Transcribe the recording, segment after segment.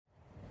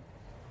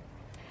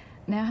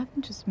Now,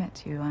 having just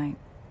met you, I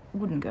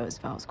wouldn't go as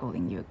far as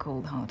calling you a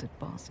cold-hearted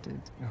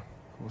bastard. No,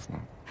 of course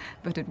not.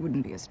 But it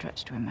wouldn't be a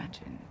stretch to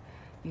imagine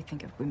you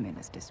think of women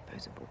as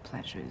disposable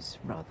pleasures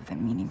rather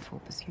than meaningful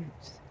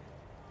pursuits.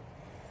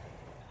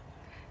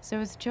 So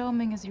as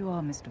charming as you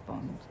are, Mr.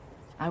 Bond,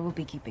 I will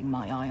be keeping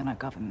my eye on our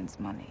government's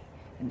money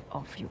and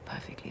off your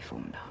perfectly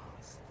formed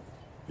house.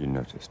 You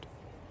noticed.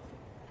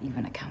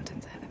 Even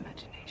accountants have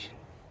imagination.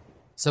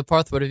 So,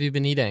 Parth, what have you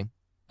been eating?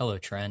 Hello,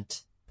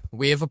 Trent.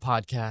 We have a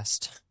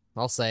podcast.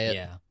 I'll say it.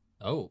 Yeah.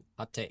 Oh,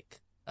 hot take.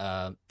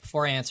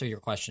 Before I answer your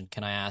question,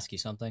 can I ask you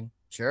something?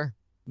 Sure.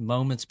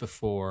 Moments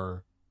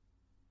before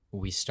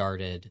we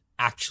started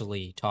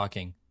actually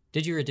talking,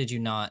 did you or did you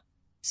not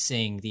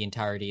sing the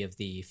entirety of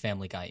the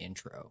Family Guy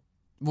intro?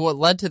 What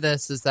led to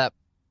this is that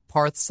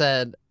Parth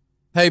said,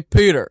 "Hey,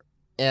 Peter,"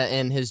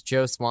 in his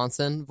Joe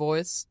Swanson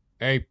voice.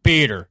 Hey,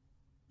 Peter.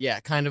 Yeah,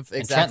 kind of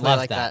And exactly Trent loved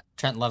like that.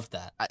 Trent loved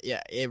that.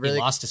 Yeah, it really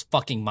He lost his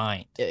fucking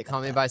mind. It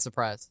caught me by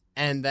surprise.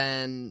 And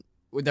then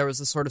there was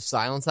a sort of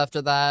silence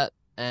after that,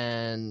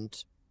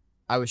 and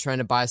I was trying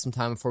to buy some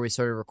time before we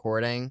started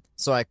recording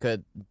so I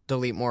could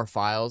delete more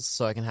files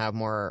so I can have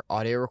more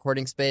audio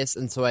recording space.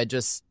 And so I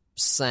just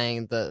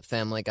sang the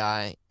Family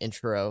Guy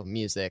intro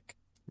music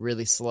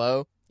really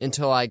slow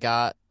until I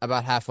got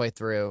about halfway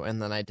through, and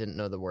then I didn't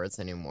know the words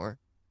anymore.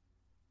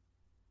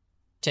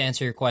 To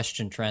answer your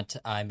question, Trent,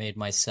 I made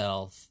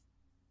myself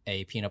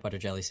a peanut butter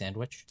jelly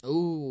sandwich.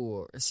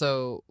 Ooh,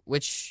 so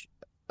which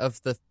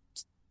of the...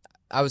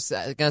 I was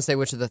going to say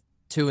which of the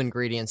 2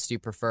 ingredients do you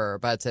prefer,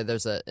 but I'd say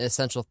there's an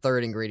essential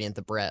third ingredient,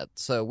 the bread.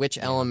 So which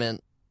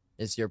element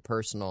is your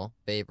personal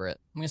favorite?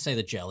 I'm going to say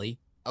the jelly.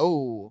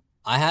 Oh.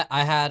 I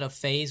had a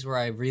phase where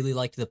I really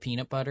liked the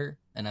peanut butter,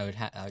 and I would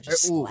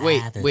just Ooh,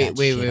 slather wait. that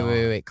shit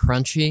on.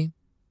 Crunchy?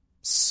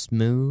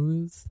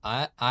 Smooth?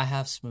 I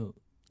have smooth.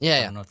 I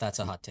Yeah. don't know if that's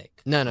a hot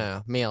take.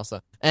 No, me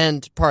also.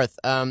 And Parth,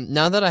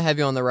 now that I have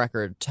you on the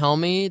record, tell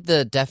me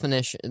the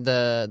definition,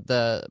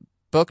 the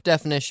book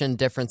definition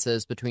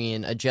differences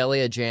between a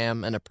jelly, a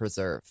jam, and a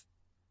preserve.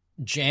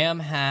 Jam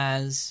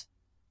has,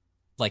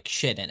 like,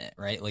 shit in it,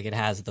 right? Like, it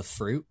has the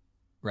fruit,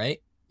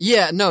 right?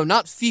 Yeah, no,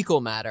 not fecal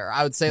matter.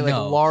 I would say like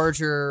No.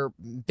 larger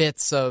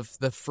bits of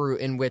the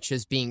fruit in which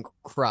is being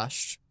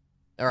crushed.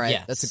 All right,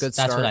 Yes, that's a good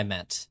start. That's what I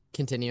meant.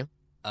 Continue.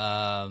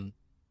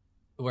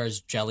 Whereas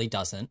jelly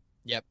doesn't.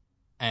 Yep.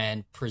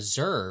 And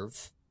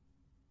preserve,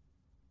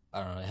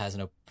 I don't know, it has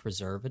no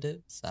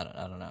preservatives? I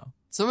don't know.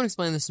 Someone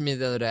explained this to me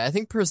the other day. I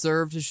think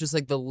preserved is just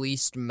like the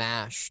least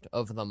mashed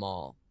of them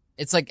all.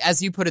 It's like,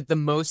 as you put it, the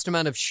most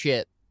amount of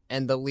shit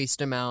and the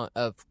least amount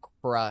of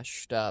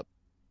crushed up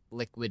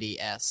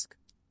liquidy-esque.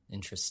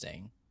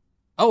 Interesting.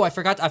 Oh, I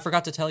forgot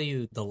to tell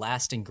you the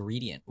last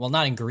ingredient. Well,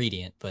 not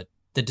ingredient, but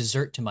the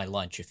dessert to my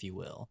lunch, if you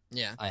will.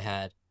 Yeah. I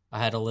had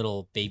a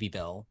little Baby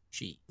Bell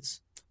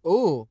cheese.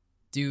 Ooh.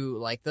 Do you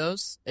like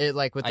those? It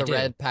like with I the do.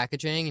 red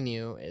packaging and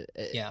you...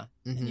 Yeah.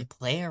 Mhm. And you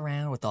play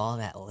around with all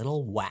that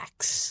little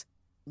wax.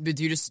 But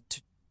do you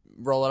just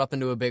roll it up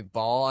into a big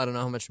ball? I don't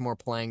know how much more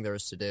playing there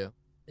is to do.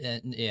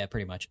 Yeah,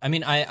 pretty much. I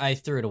mean, I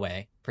threw it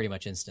away pretty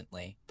much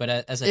instantly. But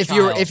as a If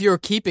child... you were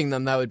keeping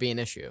them, that would be an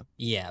issue.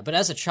 Yeah, but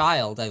as a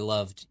child, I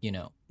loved,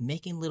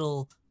 making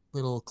little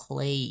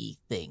clay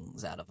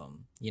things out of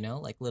them,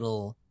 like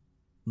little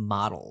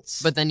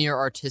models. But then your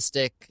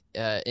artistic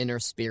inner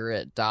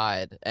spirit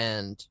died,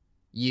 and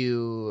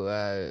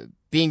you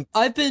being...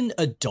 I've been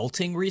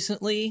adulting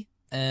recently,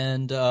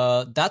 and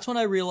that's when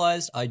I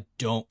realized I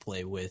don't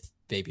play with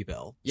Baby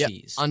Bell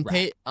cheese.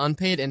 Unpaid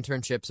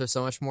internships are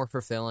so much more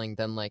fulfilling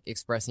than like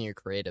expressing your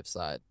creative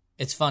side.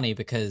 It's funny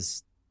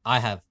because I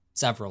have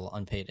several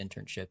unpaid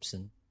internships,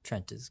 and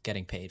Trent is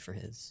getting paid for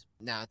his.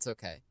 Nah, it's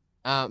okay.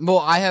 Well,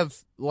 I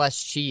have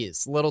less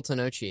cheese, little to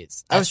no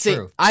cheese. That's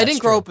true. I That's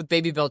didn't grow true. up with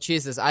Baby Bell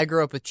cheeses. I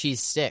grew up with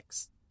cheese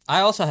sticks. I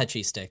also had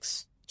cheese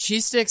sticks.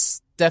 Cheese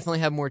sticks definitely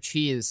have more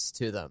cheese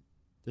to them.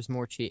 There's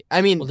more cheese.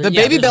 I mean, Well, the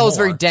yeah, Baby there's Bell is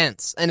very more.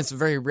 dense, and it's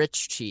very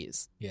rich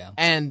cheese. Yeah.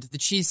 And the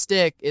cheese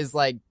stick is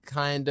like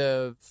kind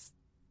of,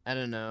 I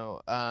don't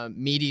know,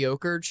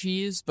 mediocre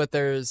cheese, but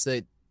there's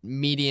a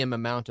medium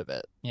amount of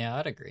it. Yeah,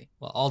 I'd agree.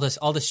 Well, all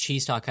this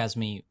cheese talk has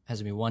me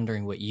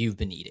wondering what you've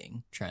been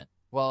eating, Trent.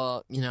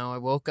 Well, I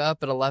woke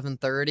up at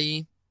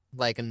 11:30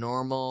 like a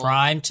normal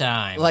Prime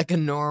time. like a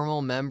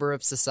normal member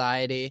of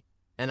society,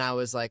 and I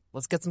was like,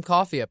 let's get some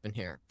coffee up in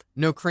here.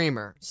 No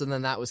creamer. So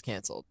then that was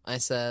canceled. I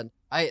said,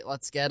 all right,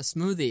 let's get a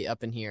smoothie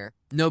up in here.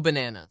 No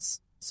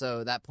bananas.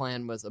 So that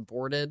plan was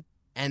aborted.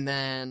 And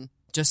then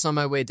just on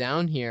my way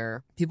down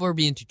here, people were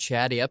being too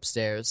chatty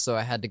upstairs, so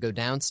I had to go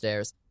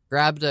downstairs.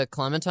 Grabbed a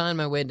clementine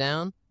my way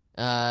down.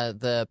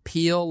 The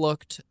peel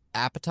looked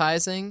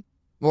appetizing,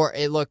 or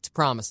it looked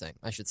promising,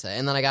 I should say.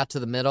 And then I got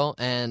to the middle,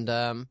 and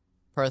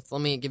Perth,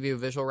 let me give you a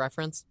visual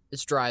reference.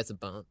 It's dry as a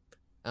bone.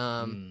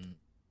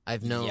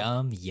 I've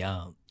known.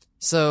 Yum.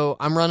 So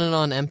I'm running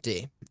on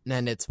empty,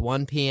 and it's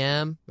 1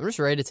 p.m. I'm just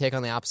ready to take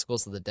on the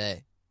obstacles of the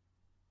day.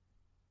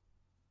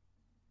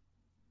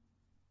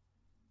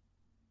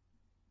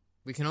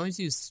 We can always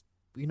use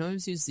we can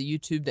always use the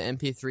YouTube to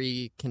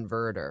MP3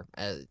 converter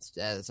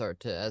as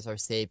our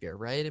savior,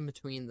 right in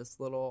between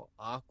this little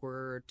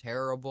awkward,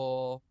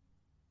 terrible,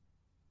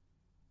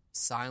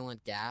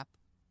 silent gap.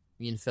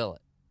 We can fill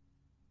it.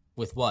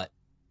 With what?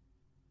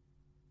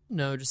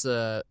 No, just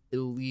a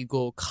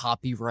illegal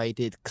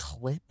copyrighted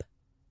clip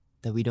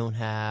that we don't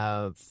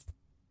have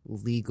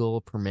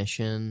legal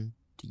permission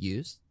to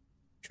use.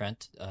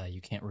 Trent,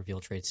 you can't reveal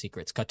trade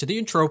secrets. Cut to the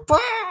intro.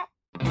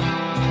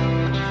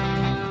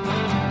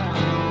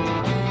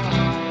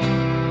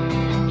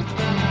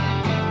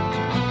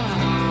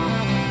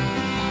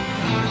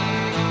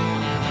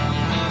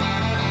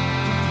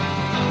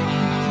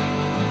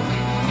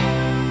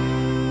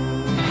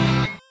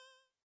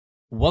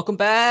 Welcome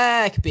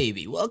back,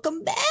 baby.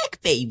 Welcome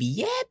back, baby.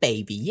 Yeah,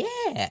 baby.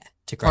 Yeah.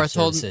 To Craft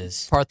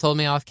Services. Parth told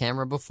me off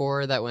camera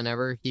before that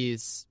whenever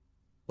he's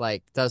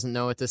like doesn't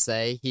know what to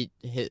say, he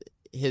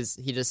has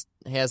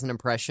an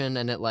impression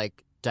and it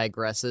like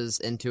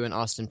digresses into an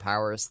Austin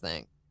Powers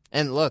thing.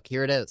 And look,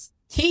 here it is.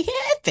 Yeah,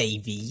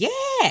 baby.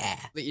 Yeah.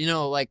 But, you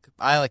know, like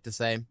I like to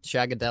say,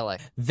 shagadelic.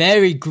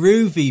 Very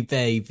groovy,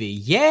 baby.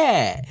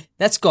 Yeah.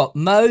 That's got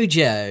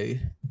mojo.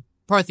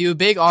 Parth, you a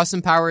big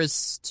Austin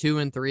Powers 2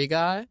 and 3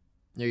 guy?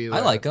 I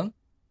like them.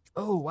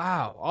 Oh,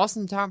 wow.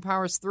 Austin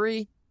Powers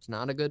 3? It's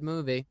not a good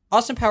movie.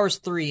 Austin Powers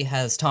 3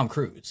 has Tom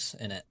Cruise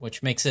in it,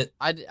 which makes it...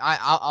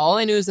 All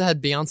I knew is it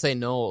had Beyonce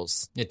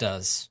Knowles. It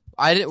does.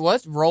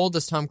 What role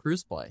does Tom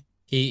Cruise play?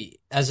 He,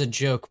 as a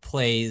joke,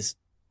 plays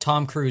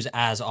Tom Cruise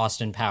as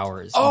Austin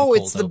Powers. Oh,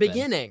 it's the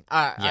beginning.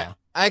 Yeah.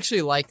 I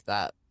actually like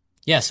that.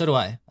 Yeah, so do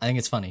I. I think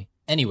it's funny.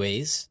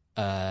 Anyways,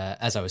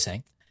 as I was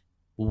saying,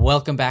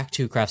 welcome back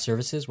to Craft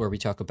Services, where we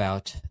talk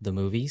about the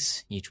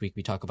movies. Each week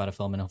we talk about a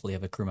film and hopefully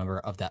have a crew member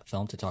of that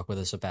film to talk with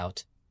us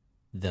about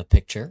the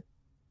picture.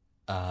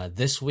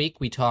 This week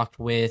we talked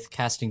with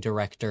casting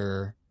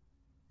director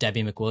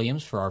Debbie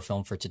McWilliams for our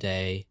film for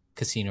today,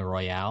 Casino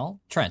Royale.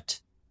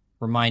 Trent,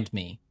 remind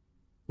me,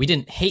 we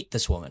didn't hate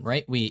this woman,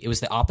 right? It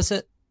was the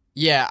opposite?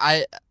 Yeah,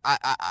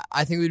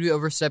 I think we'd be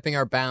overstepping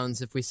our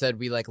bounds if we said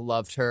we like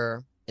loved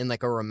her in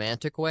like a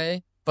romantic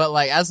way. But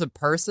like as a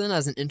person,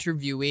 as an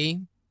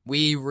interviewee,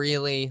 we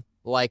really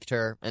liked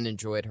her and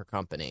enjoyed her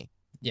company.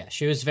 Yeah,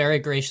 she was very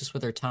gracious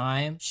with her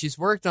time. She's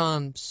worked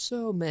on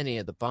so many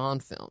of the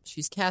Bond films.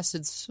 She's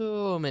casted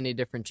so many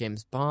different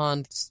James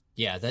Bonds.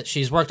 Yeah, that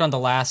she's worked on the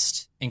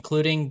last,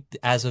 including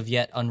as of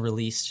yet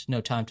unreleased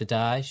No Time to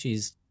Die.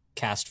 She's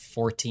cast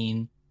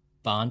 14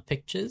 Bond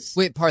pictures.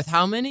 Wait, Parth,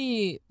 how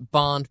many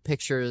Bond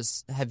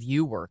pictures have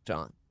you worked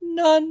on?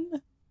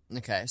 None.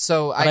 Okay,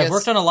 so I've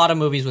worked on a lot of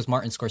movies with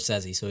Martin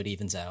Scorsese, so it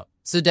evens out.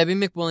 So Debbie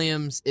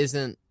McWilliams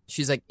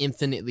she's like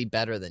infinitely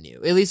better than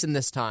you, at least in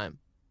this time,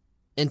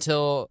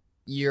 until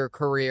your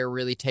career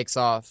really takes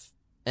off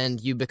and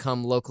you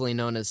become locally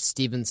known as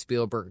Steven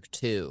Spielberg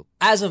 2.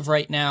 As of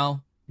right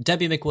now,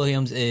 Debbie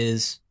McWilliams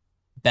is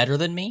better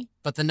than me.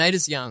 But the night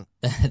is young.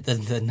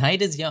 The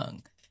night is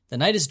young. The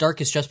night is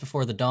darkest just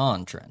before the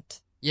dawn, Trent.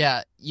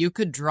 Yeah, you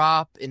could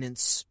drop an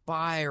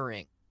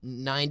inspiring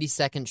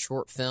 90-second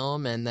short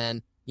film and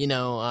then,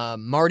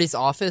 Marty's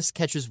Office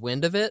catches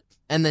wind of it.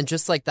 And then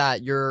just like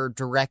that, you're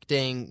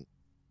directing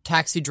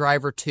Taxi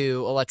Driver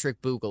 2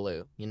 Electric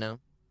Boogaloo,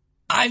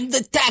 I'm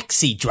the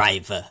taxi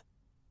driver.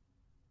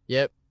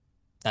 Yep.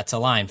 That's a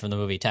line from the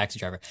movie Taxi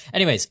Driver.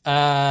 Anyways,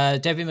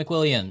 Debbie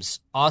McWilliams,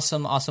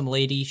 awesome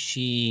lady.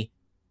 She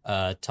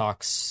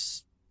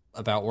talks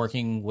about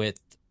working with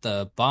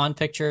the Bond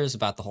pictures,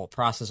 about the whole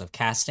process of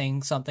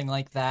casting something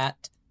like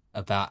that,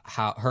 about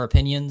how her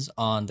opinions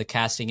on the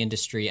casting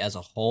industry as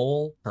a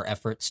whole, her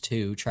efforts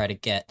to try to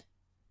get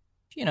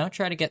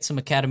some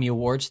Academy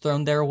Awards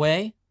thrown their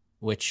way,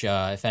 which,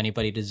 if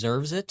anybody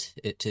deserves it,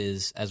 it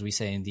is, as we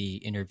say in the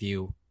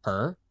interview,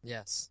 her.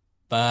 Yes.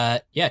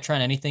 But, yeah,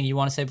 Trent, anything you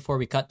want to say before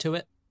we cut to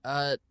it?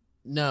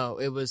 No,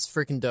 it was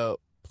freaking dope.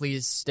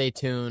 Please stay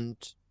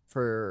tuned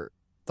for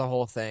the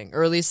whole thing,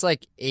 or at least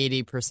like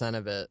 80%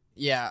 of it.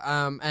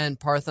 Yeah, and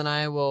Parth and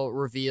I will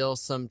reveal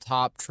some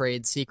top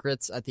trade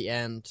secrets at the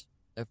end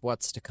of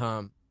what's to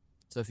come.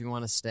 So if you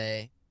want to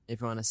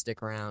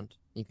stick around,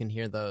 you can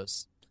hear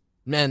those.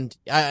 And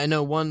I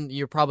know one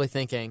you're probably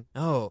thinking,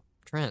 oh,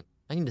 Trent,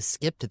 I can just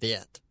skip to the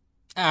end.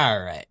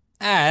 All right.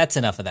 That's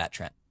enough of that,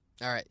 Trent.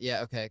 All right.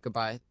 Yeah. Okay.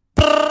 Goodbye.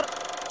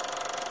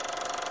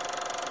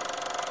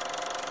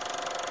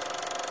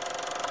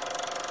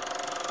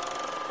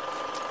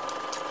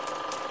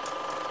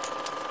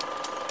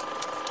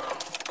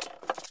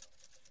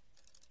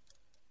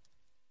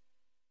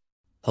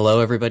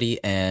 Hello,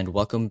 everybody, and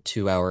welcome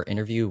to our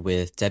interview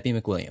with Debbie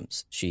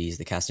McWilliams. She's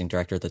the casting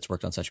director that's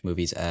worked on such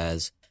movies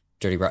as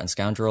Dirty Rotten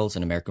Scoundrels,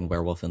 An American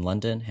Werewolf in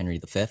London, Henry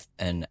V,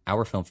 and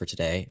our film for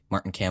today,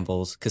 Martin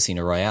Campbell's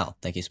Casino Royale.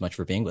 Thank you so much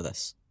for being with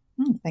us.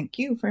 Thank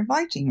you for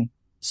inviting me.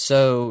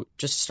 So,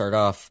 just to start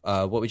off,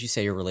 what would you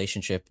say your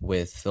relationship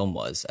with film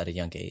was at a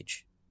young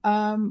age?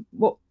 How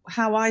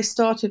I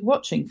started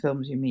watching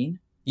films, you mean?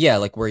 Yeah,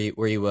 like were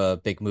you a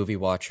big movie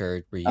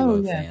watcher? Were you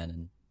a fan?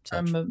 And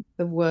such? From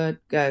the word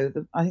go.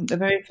 I think the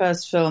very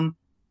first film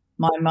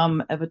my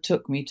mum ever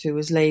took me to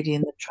was Lady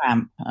and the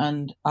Tramp,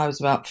 and I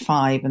was about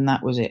 5, and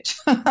that was it.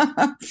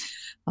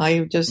 I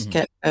just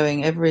kept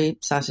going. Every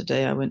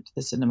Saturday I went to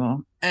the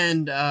cinema.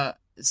 And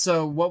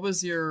so what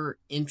was your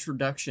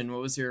introduction?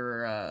 What was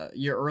your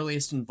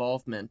earliest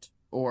involvement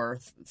or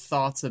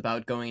thoughts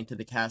about going into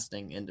the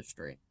casting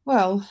industry?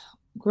 Well,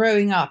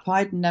 growing up,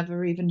 I'd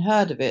never even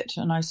heard of it,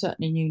 and I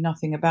certainly knew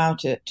nothing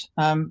about it.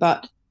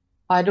 But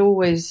I'd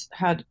always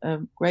had a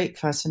great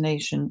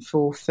fascination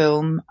for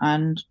film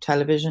and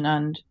television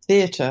and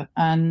theatre,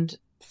 and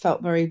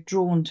felt very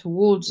drawn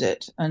towards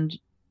it, and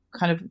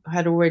kind of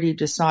had already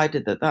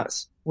decided that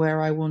that's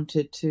where I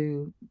wanted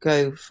to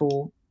go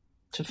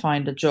to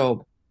find a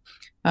job.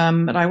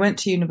 But I went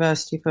to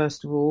university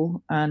first of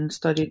all and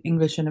studied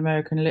English and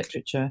American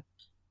literature,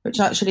 which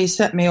actually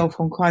set me off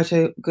on quite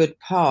a good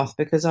path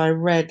because I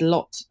read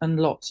lots and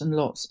lots and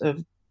lots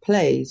of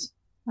plays.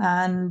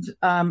 And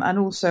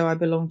also I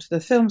belonged to the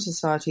Film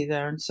Society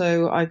there. And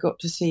so I got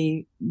to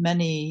see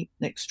many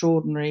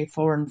extraordinary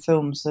foreign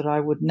films that I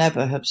would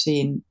never have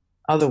seen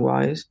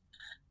otherwise.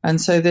 And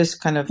so this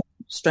kind of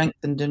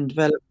strengthened and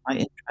developed my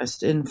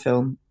interest in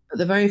film. But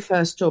the very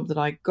first job that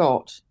I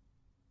got,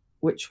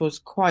 which was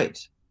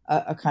quite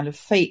a kind of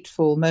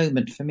fateful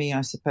moment for me,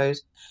 I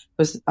suppose,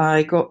 was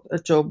I got a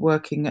job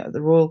working at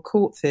the Royal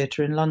Court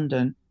Theatre in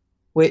London,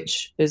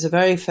 which is a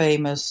very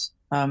famous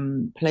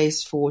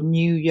place for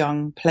new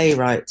young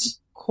playwrights.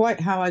 Quite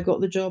how I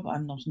got the job,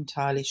 I'm not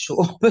entirely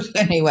sure. But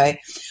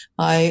anyway,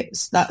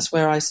 that's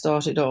where I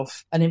started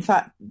off. And in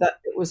fact, that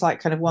it was like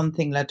kind of one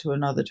thing led to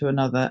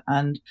another.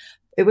 And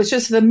it was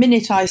just the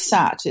minute I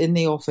sat in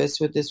the office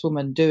with this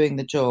woman doing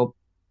the job,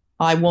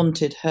 I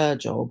wanted her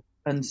job.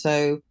 And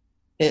so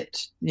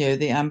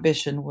the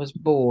ambition was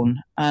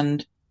born.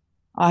 And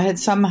I had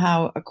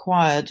somehow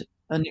acquired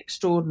an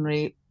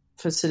extraordinary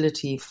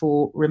facility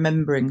for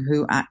remembering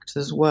who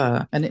actors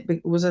were. And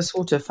it was a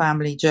sort of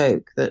family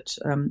joke that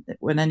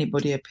when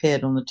anybody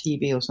appeared on the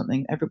TV or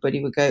something,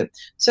 everybody would go,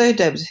 "So,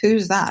 Debs,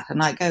 who's that?"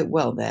 And I go,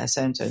 "Well, they're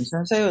so-and-so and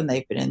so-and-so, and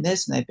they've been in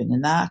this and they've been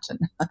in that." And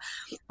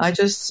I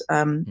just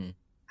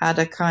had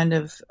a kind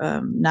of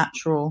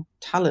natural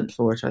talent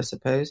for it, I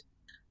suppose,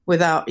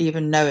 without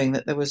even knowing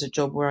that there was a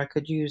job where I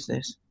could use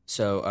this.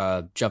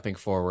 So jumping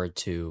forward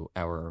to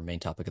our main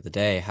topic of the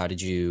day, how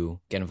did you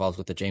get involved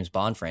with the James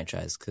Bond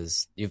franchise?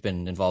 Because you've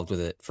been involved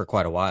with it for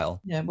quite a while.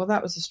 Yeah, well,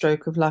 that was a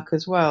stroke of luck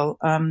as well.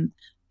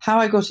 How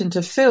I got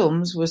into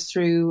films was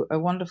through a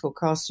wonderful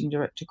casting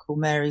director called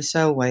Mary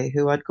Selway,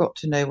 who I'd got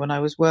to know when I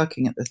was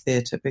working at the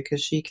theatre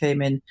because she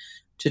came in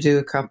to do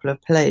a couple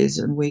of plays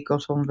and we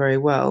got on very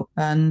well.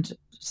 And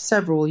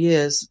several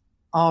years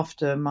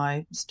after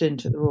my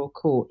stint at the Royal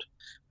Court,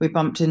 we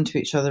bumped into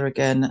each other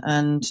again,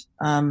 and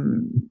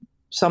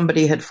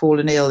somebody had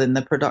fallen ill in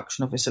the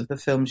production office of the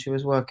film she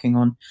was working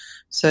on.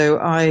 So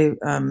I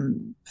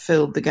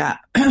filled the gap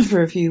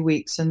for a few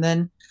weeks, and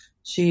then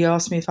she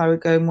asked me if I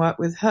would go and work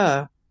with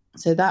her.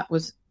 So that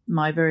was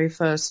my very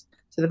first.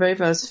 So the very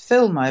first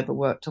film I ever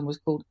worked on was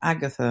called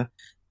Agatha,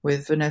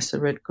 with Vanessa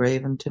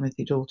Redgrave and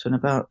Timothy Dalton,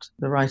 about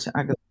the writer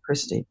Agatha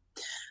Christie.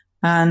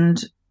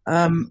 And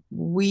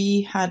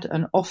we had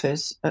an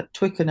office at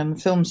Twickenham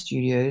Film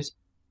Studios,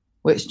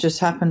 which just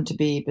happened to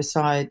be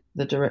beside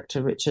the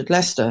director, Richard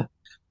Lester.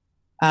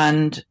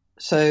 And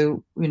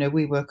so,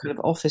 we were kind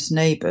of office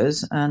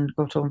neighbours and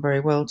got on very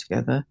well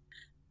together.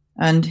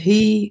 And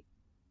he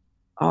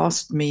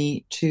asked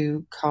me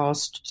to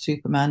cast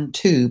Superman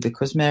 2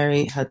 because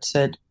Mary had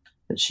said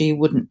that she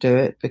wouldn't do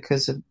it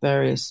because of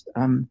various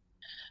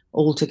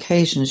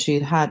altercations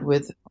she'd had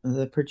with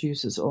the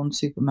producers on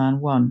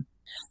Superman 1.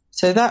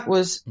 So that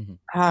was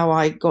how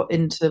I got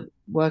into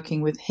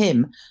working with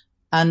him.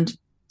 And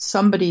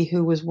somebody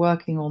who was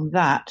working on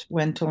that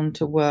went on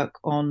to work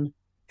on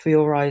For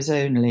Your Eyes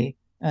Only,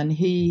 and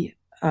he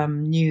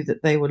knew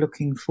that they were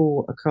looking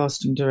for a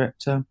casting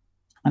director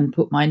and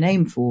put my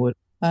name forward.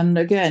 And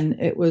again,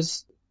 it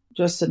was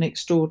just an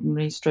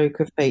extraordinary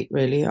stroke of fate,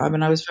 really. I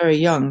mean, I was very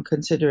young,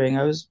 considering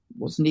I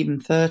wasn't even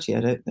 30,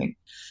 I don't think.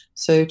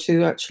 So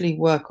to actually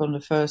work on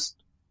the first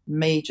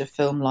major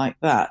film like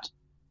that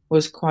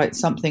was quite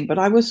something. But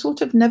I was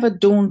sort of never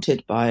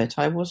daunted by it.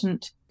 I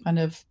wasn't kind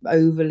of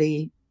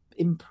overly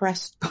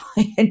impressed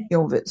by any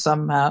of it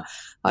somehow.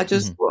 I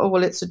just thought, oh,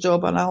 well, it's a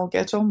job and I'll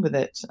get on with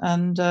it.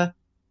 And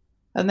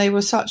they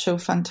were such a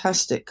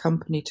fantastic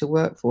company to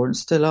work for, and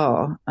still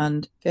are,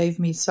 and gave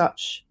me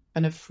such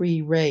kind of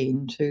free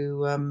rein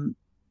to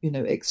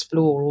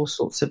explore all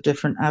sorts of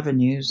different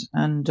avenues.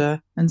 And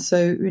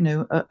so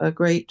a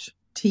great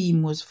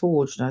team was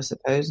forged, I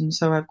suppose, and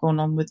so I've gone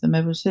on with them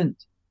ever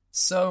since.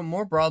 So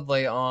more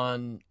broadly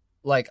on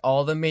like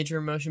all the major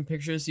motion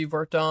pictures you've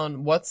worked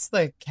on, what's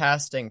the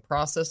casting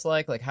process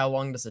like? Like, how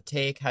long does it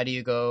take? How do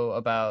you go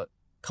about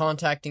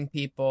contacting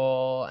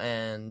people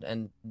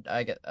and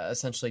I get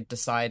essentially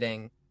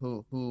deciding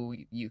who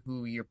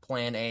your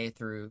plan A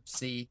through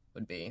C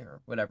would be,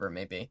 or whatever it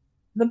may be?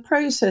 The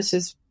process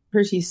is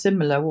pretty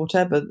similar,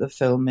 whatever the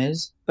film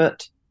is,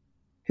 but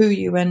who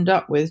you end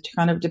up with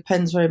kind of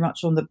depends very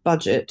much on the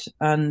budget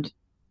and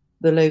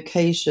the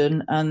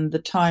location and the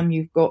time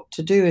you've got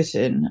to do it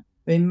in.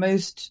 I mean,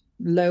 most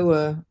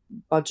lower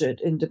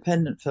budget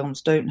independent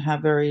films don't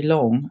have very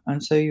long,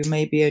 and so you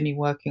may be only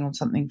working on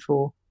something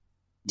for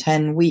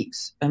 10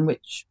 weeks, in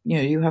which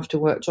you have to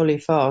work jolly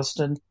fast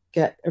and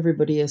get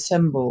everybody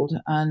assembled.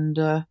 And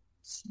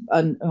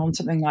on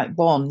something like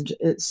Bond,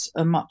 it's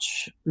a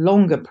much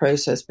longer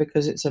process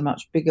because it's a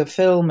much bigger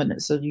film and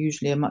it's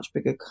usually a much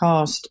bigger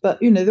cast. But,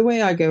 the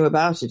way I go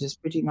about it is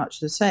pretty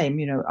much the same.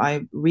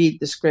 I read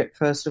the script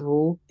first of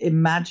all,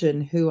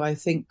 imagine who I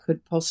think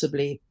could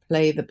possibly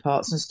play the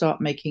parts and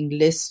start making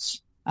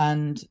lists.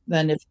 And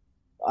then if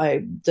I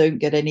don't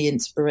get any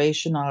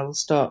inspiration, I'll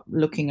start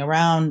looking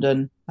around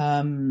and,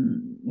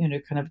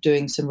 kind of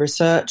doing some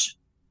research.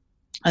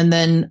 And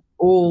then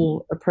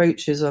all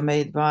approaches are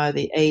made via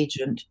the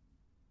agent.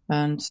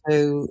 And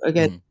so,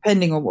 again,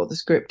 depending on what the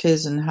script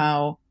is and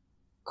how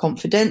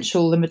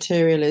confidential the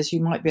material is, you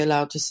might be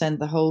allowed to send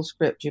the whole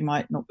script. You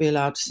might not be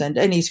allowed to send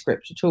any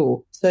script at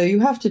all. So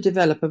you have to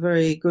develop a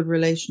very good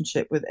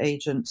relationship with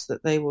agents,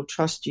 that they will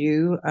trust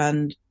you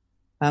and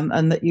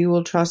that you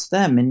will trust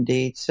them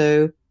indeed.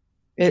 So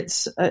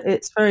it's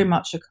very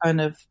much a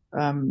kind of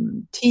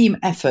team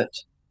effort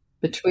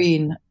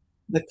between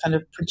the kind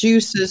of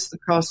producers, the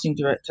casting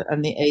director,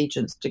 and the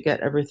agents to get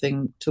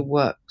everything to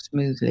work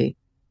smoothly.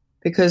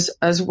 Because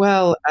as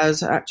well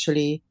as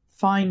actually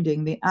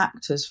finding the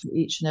actors for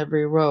each and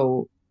every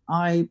role,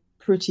 I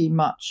pretty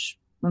much,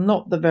 well,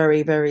 not the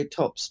very, very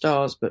top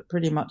stars, but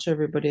pretty much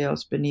everybody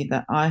else beneath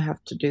that, I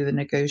have to do the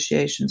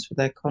negotiations for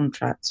their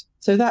contracts.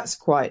 So that's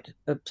quite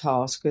a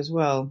task as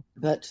well.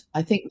 But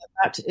I think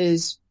that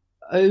is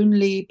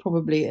only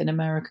probably in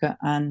America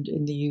and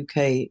in the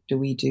UK do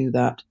we do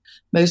that.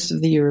 Most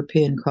of the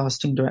European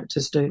casting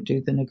directors don't do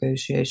the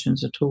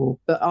negotiations at all.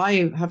 But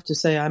I have to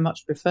say I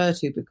much prefer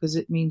to, because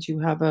it means you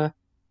have a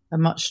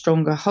much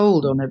stronger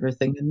hold on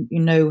everything and you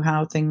know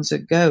how things are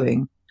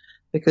going.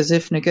 Because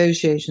if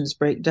negotiations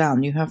break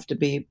down, you have to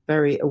be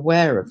very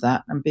aware of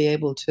that and be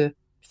able to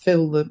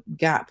fill the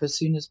gap as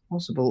soon as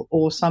possible,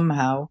 or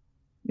somehow,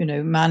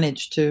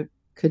 manage to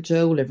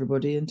cajole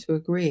everybody into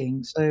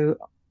agreeing. So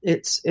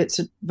it's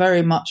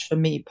very much for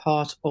me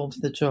part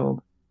of the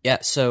job. Yeah.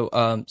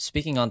 So,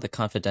 speaking on the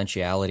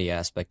confidentiality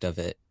aspect of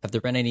it, have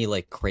there been any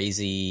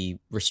crazy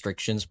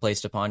restrictions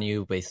placed upon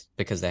you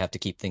because they have to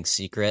keep things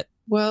secret?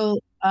 Well,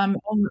 on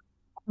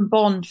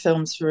Bond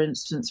films, for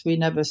instance, we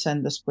never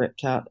send the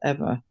script out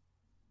ever.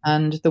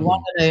 And the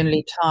one and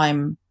only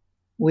time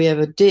we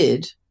ever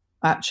did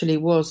actually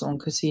was on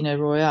Casino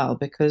Royale,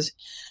 because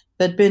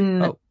there'd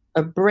been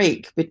a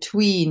break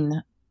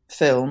between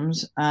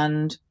films,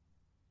 and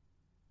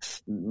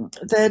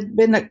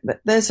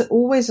there's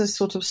always a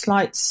sort of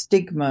slight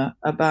stigma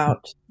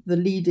about the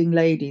leading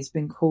ladies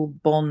being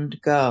called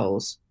Bond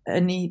girls.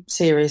 Any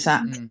serious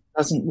actor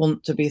doesn't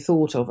want to be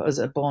thought of as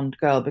a Bond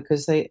girl,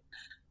 because they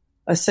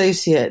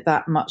associate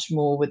that much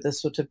more with the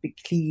sort of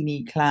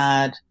bikini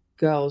clad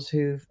girls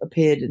who've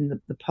appeared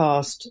in the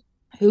past,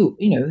 who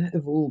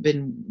have all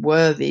been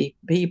worthy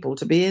people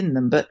to be in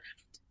them. But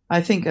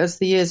I think as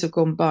the years have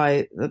gone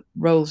by, the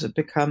roles have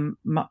become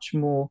much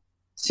more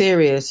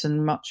serious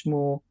and much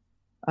more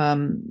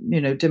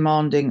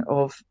demanding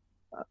of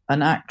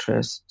an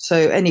actress. So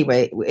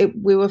anyway,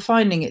 we were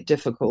finding it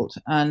difficult,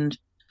 and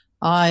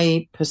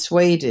I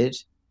persuaded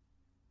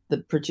the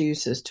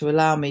producers to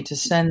allow me to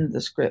send the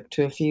script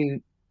to a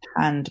few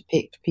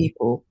hand-picked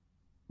people,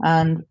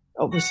 and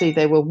obviously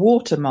they were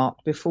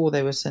watermarked before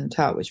they were sent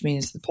out, which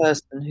means the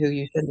person who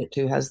you send it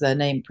to has their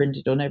name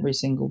printed on every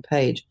single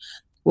page.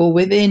 Well,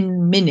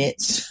 within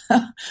minutes,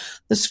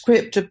 the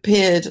script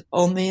appeared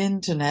on the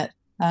internet,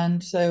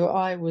 and so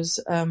I was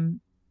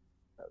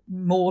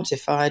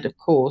mortified, of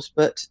course,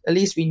 but at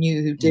least we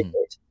knew who did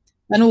it.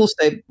 And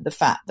also the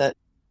fact that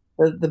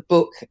the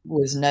book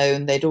was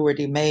known. They'd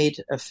already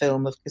made a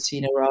film of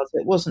Casino Royale.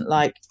 It wasn't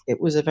like it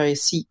was a very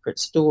secret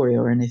story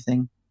or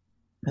anything.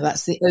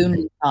 That's the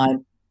only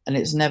time, and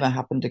it's never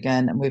happened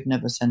again, and we've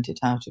never sent it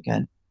out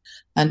again.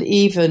 And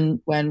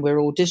even when we're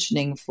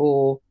auditioning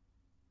for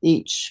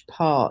each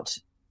part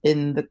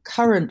in the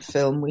current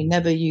film, we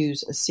never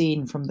use a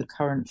scene from the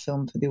current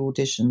film for the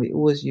audition. We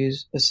always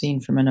use a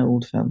scene from an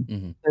old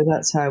film. So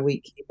that's how we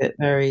keep it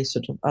very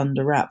sort of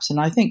under wraps. And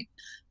I think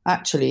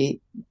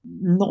actually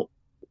not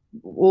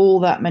all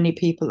that many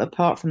people,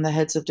 apart from the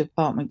heads of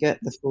department, get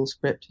the full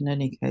script in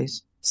any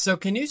case. So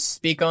can you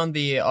speak on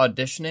the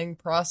auditioning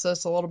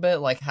process a little bit?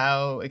 Like,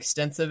 how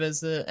extensive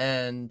is it,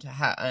 and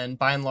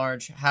by and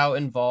large, how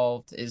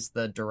involved is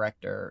the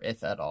director,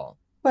 if at all?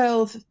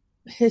 Well,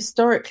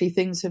 historically,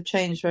 things have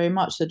changed very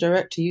much. The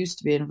director used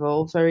to be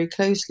involved very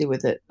closely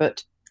with it,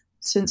 but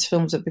since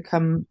films have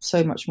become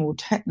so much more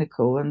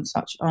technical and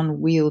such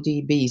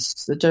unwieldy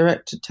beasts, the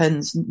director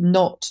tends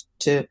not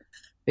to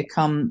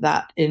become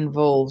that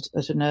involved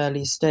at an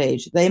early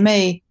stage. They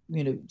may,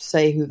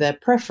 say who their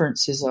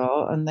preferences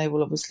are, and they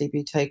will obviously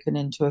be taken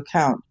into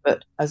account.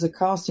 But as a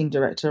casting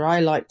director, I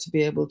like to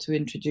be able to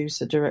introduce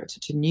the director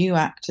to new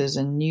actors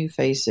and new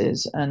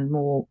faces and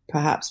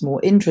perhaps more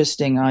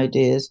interesting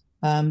ideas,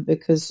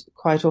 because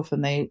quite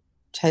often they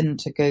tend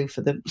to go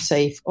for the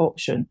safe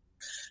option.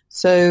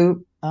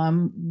 So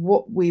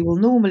what we will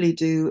normally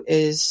do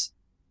is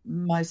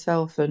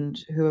myself and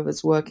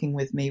whoever's working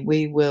with me,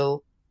 we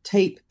will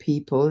tape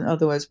people. In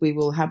other words, we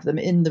will have them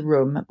in the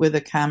room with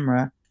a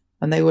camera,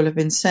 and they will have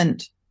been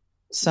sent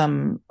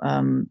some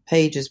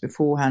pages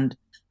beforehand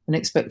and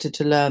expected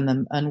to learn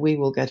them. And we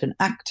will get an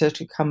actor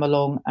to come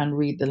along and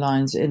read the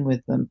lines in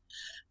with them.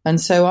 And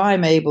so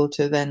I'm able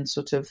to then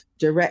sort of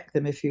direct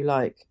them, if you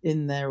like,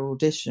 in their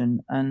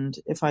audition. And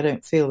if I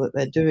don't feel that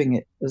they're doing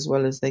it as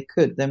well as they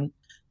could, then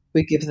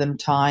we give them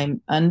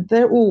time. And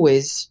they're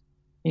always,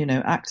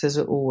 actors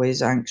are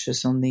always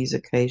anxious on these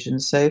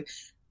occasions. So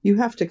you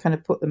have to kind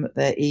of put them at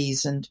their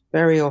ease. And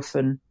very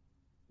often,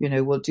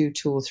 we'll do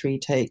 2 or 3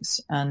 takes.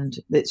 And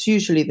it's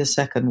usually the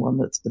second one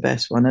that's the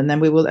best one. And then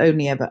we will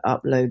only ever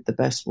upload the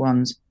best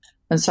ones.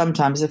 And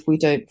sometimes if we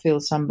don't feel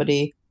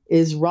somebody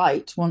is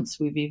right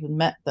once we've even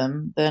met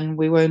them, then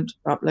we won't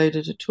upload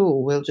it at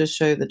all. We'll just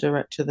show the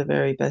director the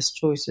very best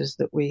choices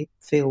that we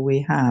feel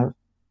we have.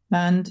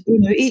 And,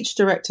 each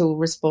director will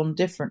respond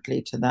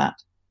differently to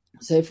that.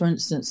 So, for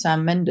instance,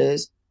 Sam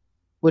Mendes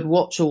would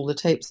watch all the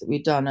tapes that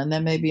we've done and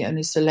then maybe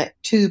only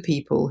select 2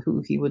 people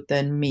who he would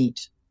then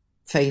meet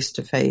face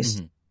to face.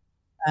 Mm-hmm.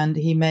 And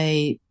he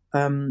may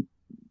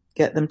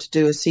get them to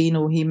do a scene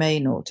or he may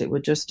not. It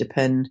would just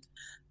depend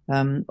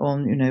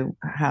on,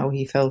 how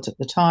he felt at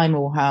the time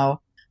or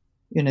how,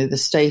 the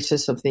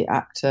status of the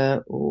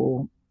actor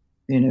or,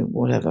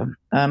 whatever.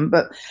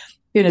 But,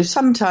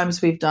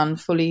 sometimes we've done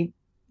fully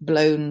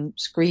blown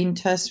screen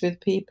tests with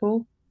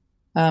people.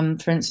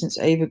 For instance,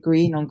 Ava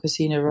Green on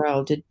Casino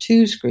Royale did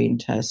 2 screen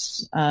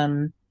tests.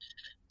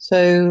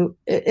 So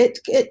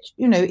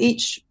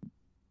each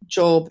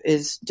job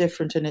is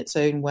different in its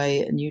own way,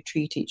 and you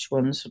treat each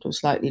one sort of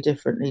slightly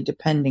differently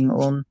depending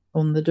on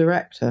the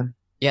director.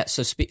 Yeah.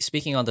 So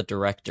speaking on the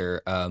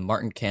director,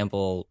 Martin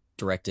Campbell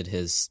directed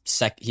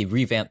he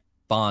revamped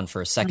Bond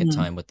for a second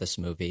time with this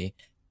movie.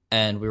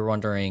 And we were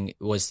wondering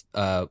what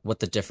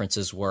the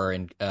differences were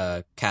in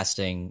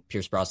casting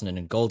Pierce Brosnan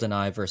in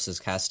GoldenEye versus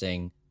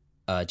casting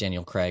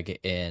Daniel Craig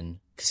in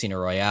Casino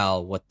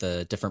Royale, what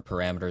the different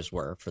parameters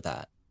were for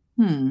that.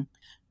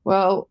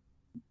 Well,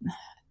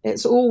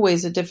 it's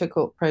always a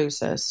difficult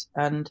process,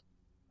 and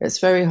it's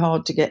very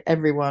hard to get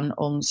everyone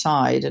on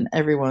side and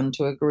everyone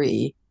to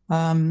agree.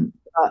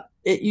 But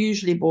it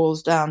usually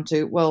boils down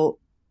to, well,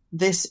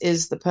 this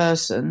is the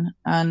person,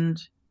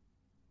 and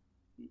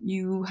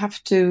you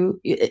have to,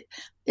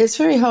 it's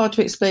very hard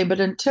to explain, but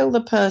until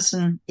the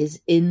person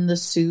is in the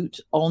suit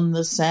on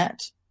the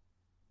set,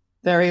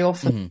 very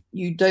often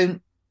you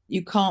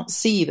can't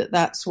see that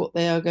that's what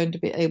they are going to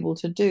be able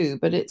to do.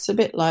 But it's a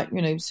bit like,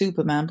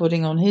 Superman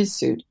putting on his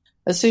suit.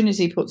 As soon as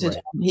he puts it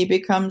on, he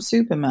becomes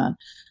Superman.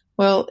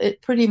 Well,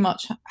 it pretty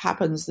much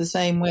happens the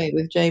same way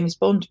with James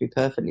Bond, to be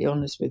perfectly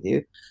honest with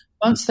you.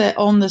 Once they're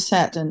on the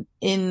set and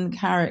in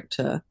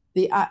character,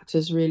 the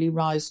actors really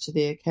rise to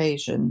the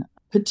occasion.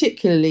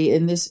 Particularly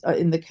in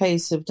the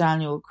case of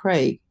Daniel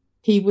Craig,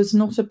 he was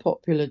not a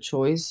popular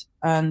choice,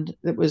 and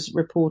it was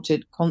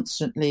reported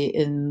constantly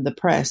in the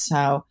press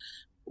how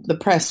the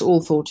press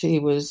all thought he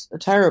was a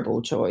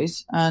terrible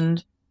choice.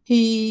 And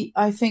he,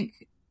 I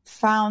think,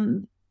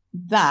 found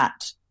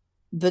that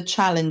the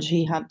challenge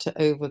he had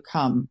to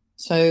overcome.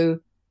 So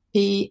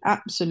he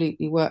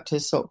absolutely worked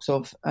his socks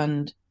off,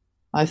 and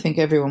I think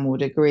everyone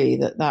would agree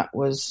that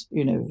was,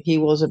 he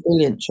was a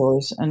brilliant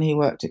choice, and he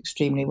worked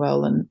extremely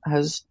well and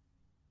has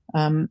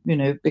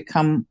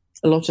become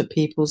a lot of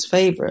people's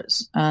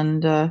favourites.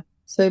 And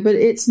but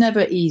it's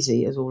never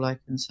easy, is all I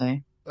can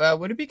say.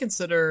 Would it be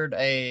considered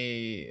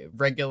a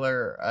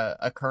regular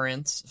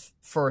occurrence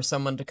for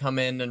someone to come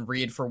in and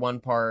read for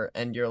one part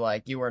and you're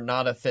like, you are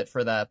not a fit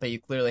for that, but you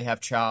clearly have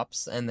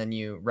chops, and then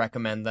you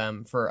recommend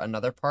them for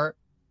another part?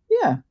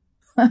 Yeah,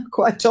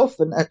 quite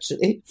often,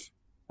 actually.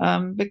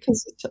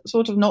 Because it's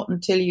sort of not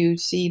until you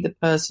see the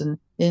person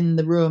in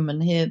the room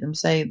and hear them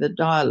say the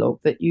dialogue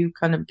that you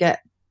kind of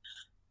get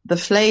the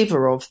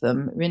flavour of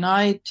them. I mean,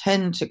 I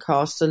tend to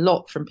cast a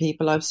lot from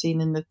people I've seen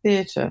in the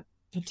theatre,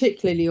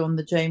 particularly on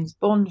the James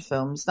Bond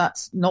films.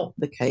 That's not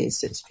the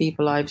case. It's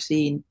people I've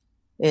seen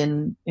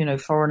in,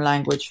 foreign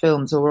language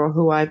films or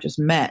who I've just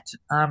met,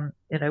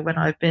 when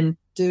I've been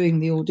doing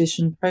the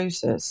audition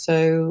process.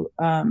 So,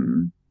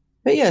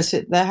 but yes,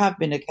 there have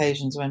been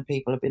occasions when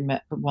people have been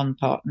met for one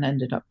part and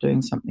ended up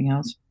doing something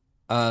else.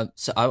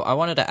 So I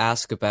wanted to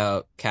ask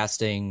about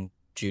casting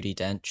Judi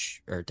Dench,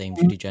 or Dame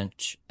Judi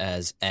Dench,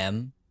 as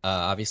M.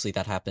 Obviously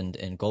that happened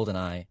in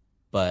GoldenEye,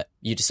 but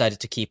you decided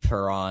to keep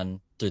her on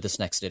through this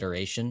next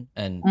iteration.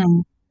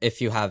 And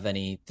if you have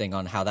anything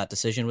on how that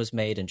decision was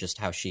made and just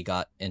how she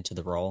got into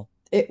the role.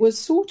 It was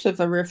sort of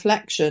a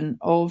reflection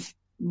of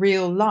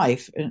real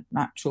life, in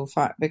actual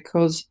fact,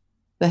 because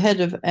the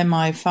head of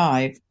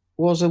MI5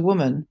 was a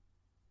woman.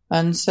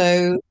 And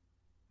so,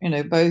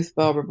 both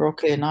Barbara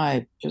Broccoli and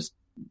I just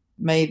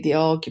made the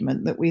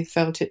argument that we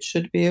felt it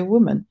should be a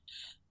woman.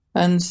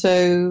 And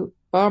so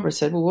Barbara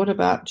said, well, what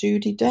about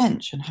Judi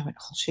Dench? And I went,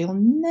 she'll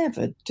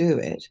never do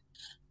it.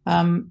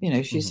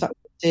 She's such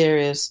a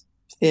serious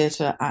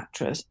theatre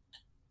actress.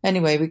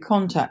 Anyway, we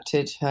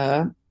contacted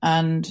her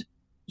and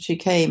she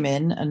came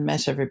in and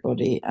met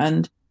everybody.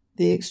 And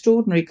the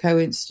extraordinary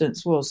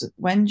coincidence was that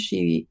when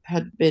she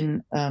had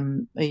been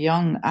a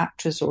young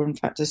actress, or in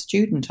fact a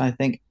student, I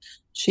think,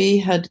 she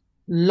had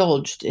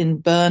lodged in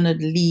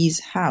Bernard Lee's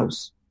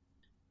house,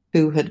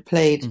 who had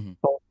played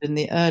Bond in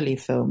the early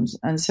films.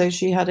 And so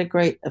she had a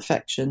great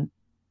affection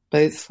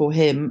both for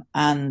him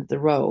and the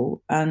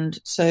role. And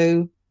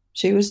so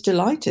she was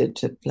delighted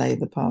to play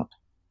the part.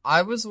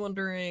 I was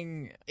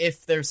wondering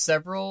if there's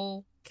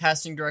several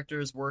casting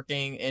directors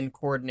working in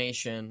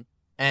coordination,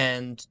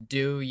 and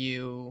do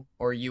you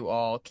or you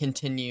all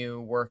continue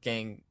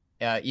working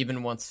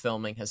even once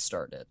filming has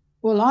started?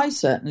 Well, I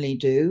certainly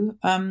do.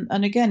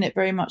 And again, it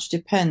very much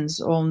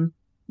depends on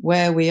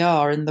where we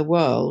are in the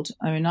world.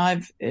 I mean,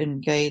 I've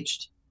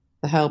engaged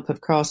the help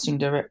of casting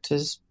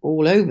directors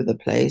all over the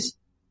place.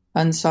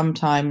 And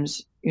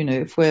sometimes,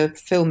 if we're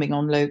filming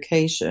on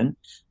location,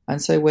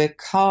 and so we're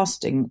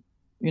casting,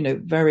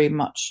 very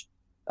much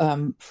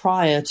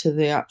prior to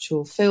the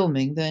actual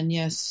filming, then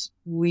yes,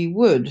 we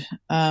would,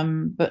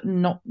 but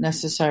not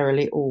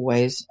necessarily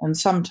always. And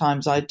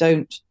sometimes I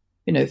don't,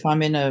 if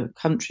I'm in a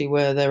country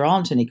where there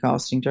aren't any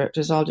casting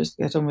directors, I'll just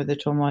get on with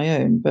it on my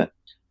own. But,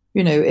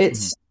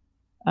 it's,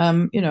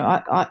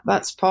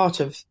 that's part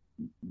of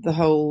the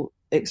whole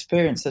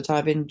experience that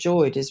I've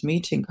enjoyed, is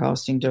meeting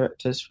casting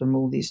directors from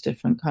all these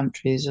different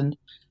countries and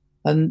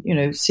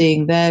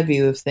seeing their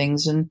view of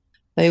things. And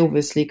they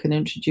obviously can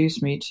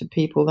introduce me to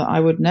people that I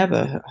would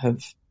never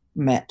have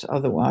met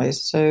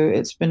otherwise. So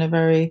it's been a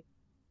very,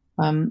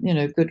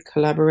 good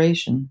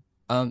collaboration.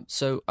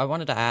 So I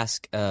wanted to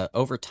ask,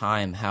 over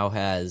time, how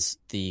has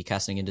the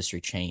casting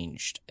industry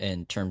changed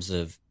in terms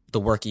of the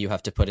work you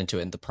have to put into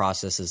it and the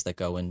processes that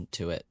go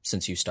into it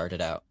since you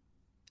started out?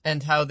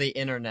 And how the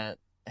internet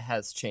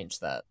has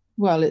changed that?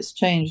 Well, it's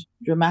changed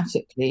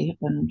dramatically,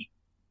 and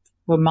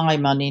for my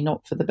money,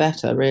 not for the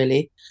better,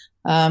 really.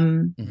 How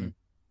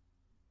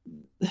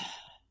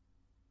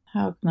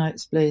can I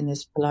explain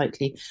this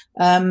politely?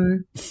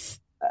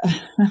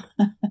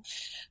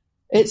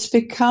 It's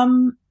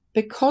become,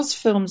 because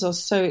films are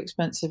so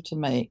expensive to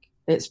make,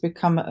 it's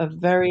become a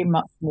very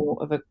much more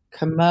of a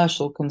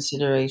commercial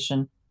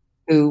consideration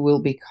who will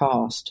be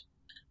cast.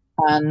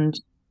 And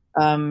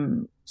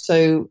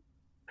so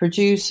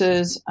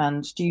producers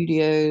and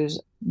studios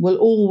will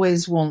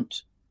always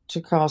want to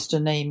cast a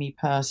namey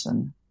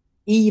person,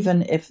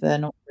 even if they're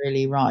not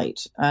really right.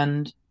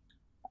 And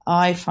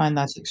I find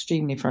that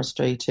extremely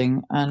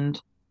frustrating. And,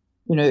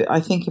 I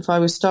think if I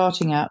was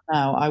starting out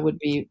now, I would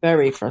be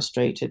very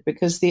frustrated,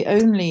 because the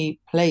only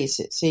place,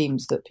 it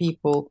seems, that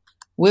people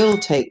will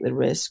take the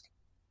risk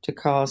to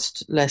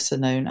cast lesser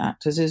known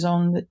actors is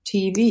on the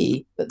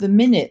TV. But the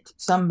minute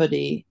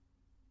somebody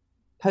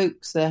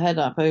pokes their head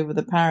up over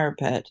the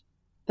parapet,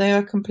 they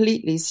are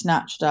completely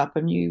snatched up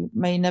and you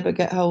may never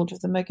get hold of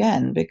them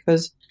again.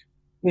 Because,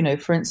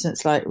 for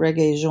instance, like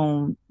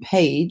Regé-Jean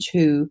Page,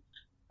 who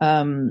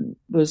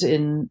was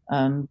in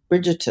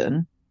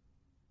Bridgerton,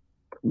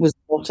 was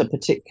not a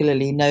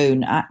particularly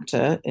known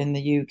actor in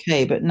the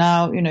UK, but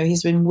now,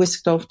 he's been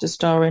whisked off to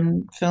star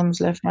in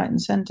films left, right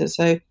and centre.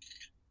 So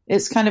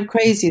it's kind of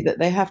crazy that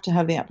they have to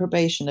have the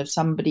approbation of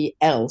somebody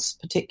else,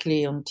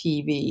 particularly on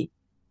TV,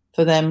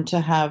 for them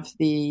to have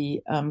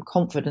the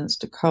confidence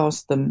to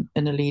cast them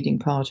in a leading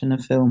part in a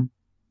film.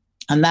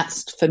 And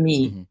that's, for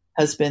me,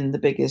 has been the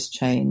biggest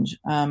change.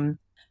 I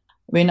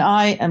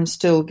am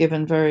still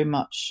given very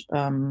much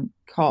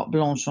carte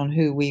blanche on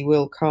who we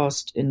will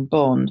cast in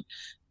Bond.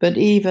 But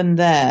even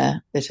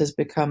there, it has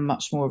become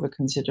much more of a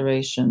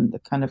consideration, the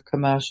kind of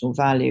commercial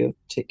value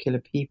of particular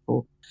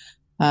people.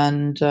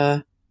 And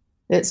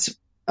it's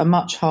a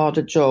much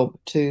harder job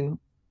to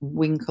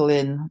winkle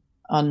in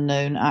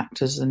unknown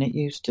actors than it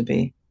used to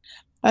be.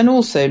 And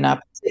also now,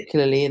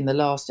 particularly in the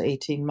last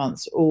 18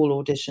 months, all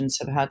auditions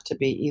have had to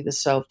be either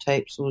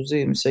self-tapes or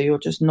Zoom. So you're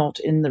just not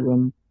in the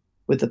room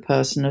with the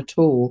person at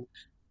all,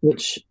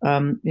 which,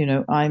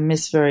 I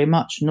miss very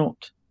much,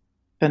 not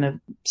kind of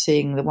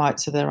seeing the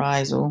whites of their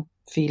eyes or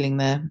feeling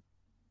their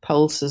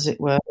pulse, as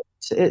it were.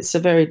 So it's a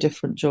very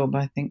different job,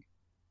 I think.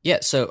 Yeah,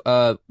 so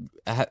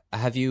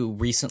have you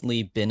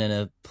recently been in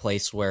a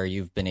place where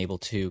you've been able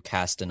to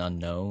cast an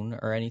unknown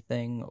or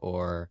anything?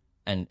 Or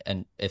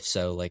and if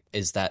so, like,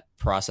 is that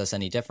process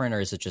any different, or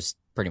is it just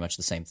pretty much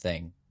the same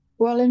thing?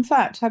 Well, in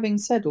fact, having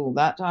said all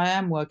that, I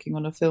am working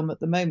on a film at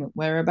the moment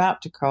where we're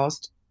about to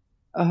cast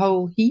a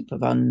whole heap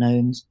of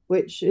unknowns,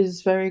 which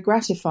is very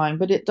gratifying,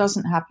 but it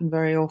doesn't happen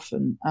very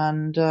often.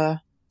 And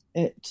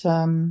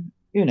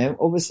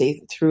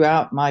obviously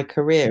throughout my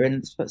career,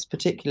 and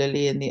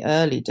particularly in the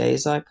early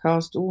days, I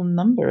cast all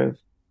number of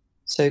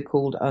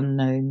so-called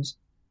unknowns,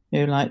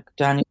 like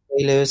Daniel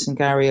Day-Lewis and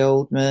Gary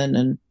Oldman,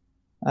 and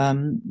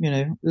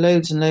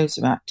loads and loads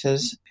of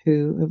actors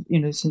who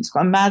have, since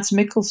Mads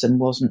Mikkelsen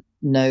wasn't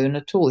known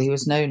at all. He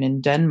was known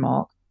in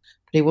Denmark,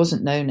 but he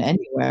wasn't known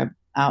anywhere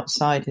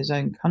outside his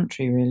own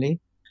country, really.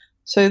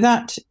 So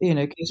that,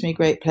 gives me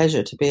great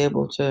pleasure to be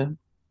able to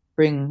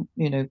bring,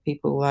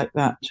 people like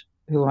that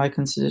who I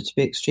consider to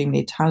be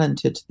extremely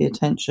talented to the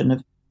attention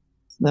of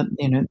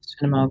the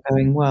cinema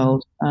going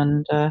world.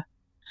 And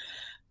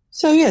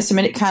so yes, I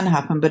mean it can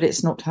happen, but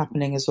it's not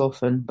happening as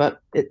often.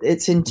 But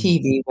it's in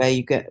TV where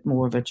you get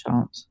more of a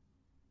chance.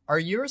 Are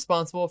you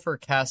responsible for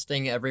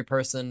casting every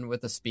person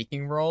with a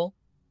speaking role?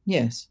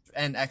 Yes.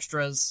 And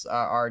extras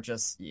are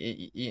just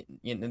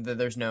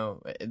there's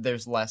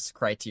less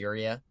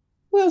criteria.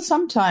 Well,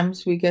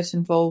 sometimes we get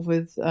involved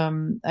with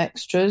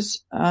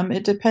extras.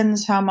 It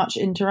depends how much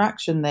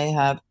interaction they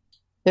have.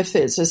 If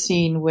it's a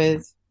scene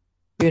with,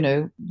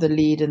 the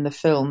lead in the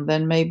film,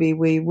 then maybe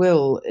we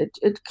will.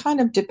 It kind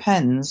of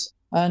depends.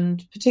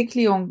 And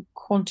particularly on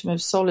Quantum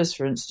of Solace,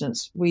 for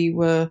instance, we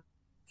were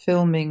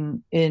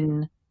filming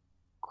in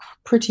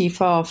pretty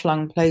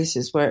far-flung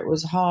places where it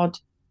was hard.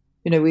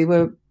 We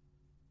were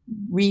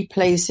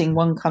replacing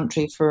one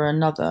country for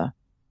another.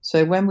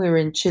 So when we were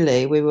in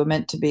Chile, we were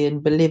meant to be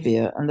in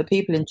Bolivia, and the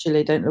people in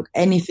Chile don't look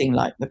anything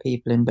like the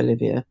people in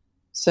Bolivia.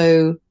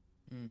 So,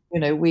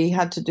 we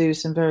had to do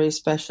some very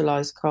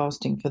specialized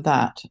casting for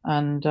that.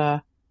 And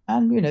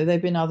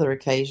there've been other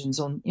occasions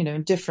on,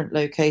 in different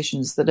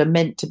locations that are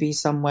meant to be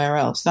somewhere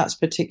else. That's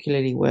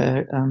particularly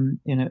where,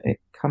 it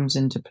comes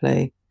into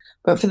play.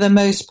 But for the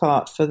most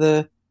part, for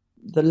the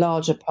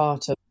larger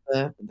part of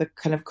the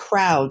kind of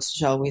crowds,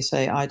 shall we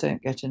say, I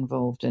don't get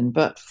involved in.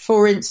 But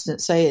for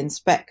instance, say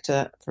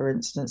Inspector, for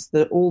instance,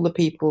 all the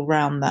people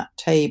round that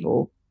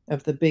table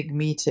of the big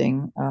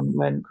meeting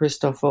when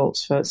Christoph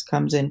Waltz first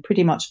comes in,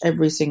 pretty much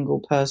every single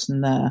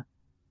person there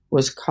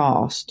was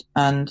cast.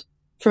 And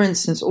for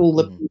instance, all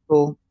the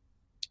people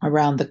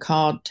around the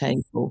card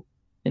table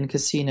in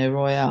Casino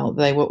Royale,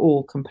 they were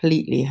all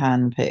completely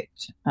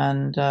handpicked.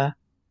 And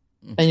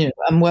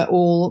we're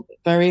all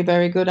very,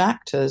 very good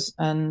actors.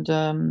 And,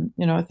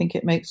 I think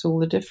it makes all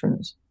the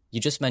difference. You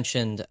just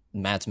mentioned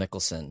Mads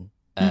Mikkelsen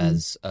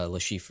as Le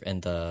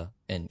Chiffre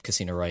in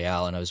Casino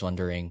Royale. And I was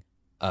wondering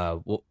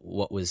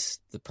what was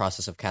the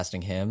process of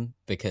casting him?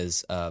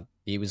 Because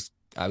he was,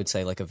 I would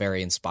say, like a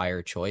very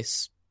inspired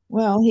choice.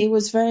 Well, he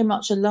was very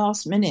much a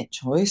last-minute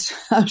choice.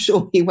 I'm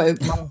sure he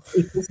won't mind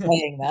people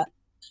saying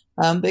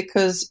that.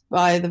 Because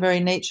by the very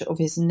nature of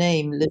his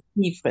name, Le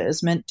Chiffre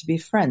is meant to be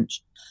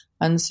French.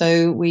 And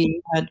so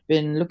we had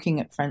been looking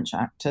at French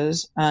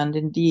actors and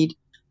indeed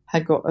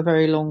had got a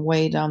very long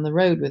way down the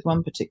road with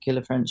one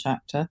particular French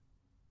actor.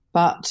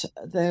 But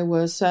there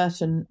were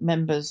certain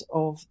members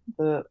of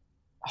the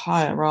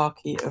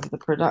hierarchy of the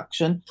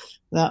production,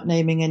 without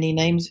naming any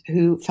names,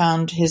 who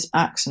found his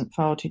accent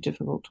far too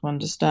difficult to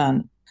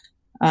understand.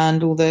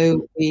 And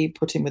although we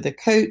put him with a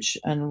coach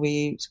and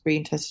we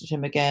screen tested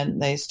him again,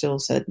 they still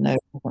said, no,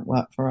 it won't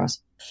work for us.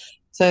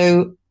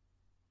 So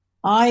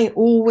I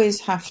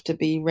always have to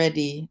be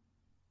ready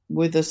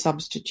with a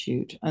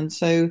substitute. And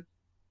so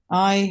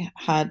I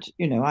had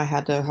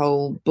a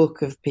whole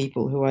book of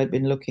people who I'd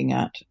been looking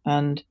at.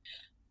 And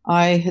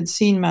I had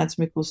seen Mads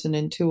Mikkelsen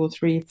in 2 or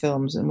 3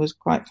 films and was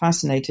quite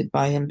fascinated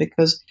by him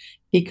because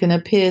he can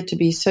appear to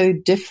be so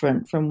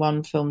different from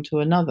one film to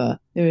another.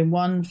 In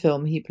one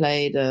film, he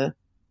played a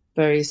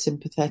very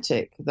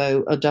sympathetic,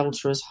 though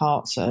adulterous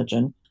heart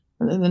surgeon.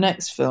 And in the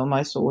next film,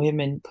 I saw him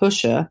in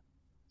Pusher.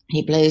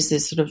 He plays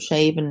this sort of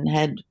shaven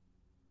head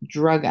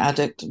drug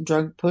addict,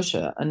 drug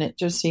pusher, and it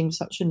just seemed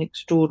such an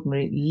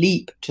extraordinary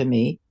leap to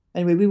me.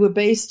 Anyway, we were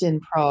based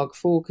in Prague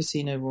for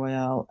Casino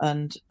Royale,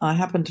 and I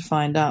happened to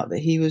find out that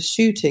he was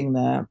shooting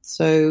there.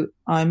 So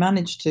I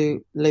managed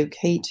to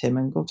locate him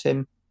and got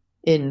him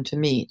in to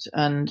meet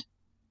and,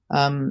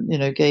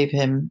 gave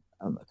him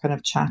a kind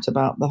of chat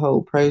about the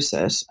whole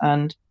process.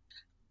 And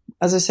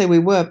as I say, we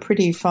were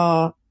pretty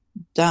far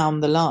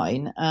down the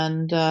line,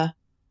 and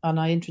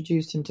I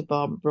introduced him to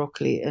Barbara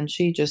Broccoli, and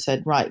she just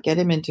said, right, get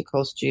him into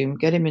costume,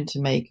 get him into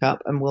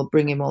makeup, and we'll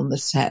bring him on the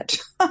set.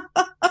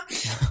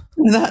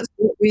 That's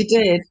what we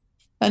did.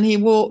 And he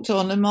walked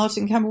on, and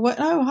Martin Campbell went,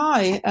 oh,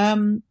 hi,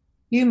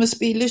 you must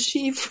be Le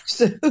Chiffre.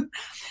 So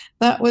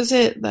that was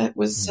it. That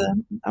was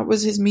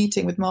his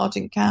meeting with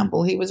Martin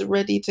Campbell. He was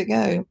ready to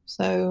go.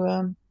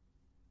 So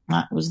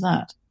that was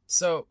that.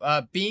 So,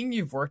 being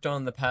you've worked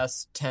on the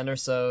past 10 or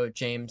so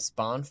James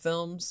Bond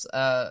films,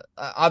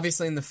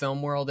 obviously in the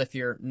film world, if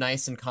you're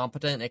nice and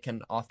competent, it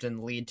can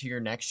often lead to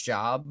your next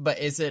job. But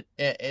is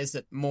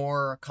it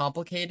more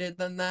complicated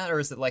than that, or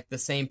is it like the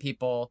same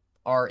people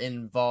are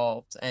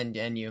involved and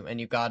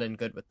you got in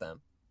good with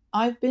them?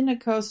 I've been a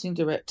casting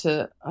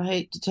director, I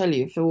hate to tell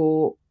you,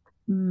 for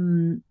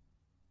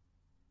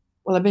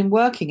I've been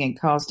working in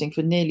casting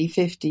for nearly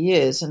 50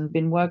 years and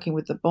been working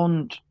with the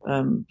Bond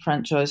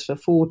franchise for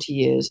 40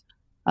 years.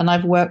 And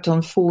I've worked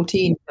on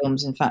 14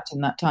 films, in fact, in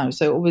that time.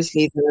 So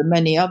obviously there are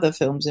many other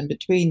films in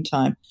between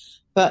time.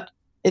 But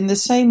in the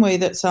same way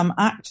that some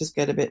actors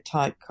get a bit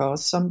typecast,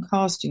 some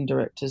casting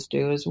directors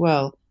do as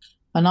well.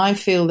 And I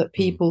feel that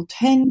people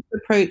tend to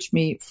approach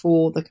me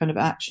for the kind of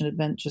action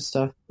adventure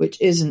stuff, which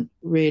isn't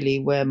really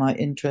where my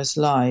interest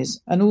lies.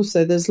 And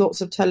also there's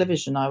lots of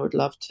television I would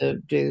love to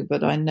do,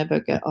 but I never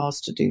get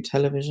asked to do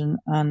television.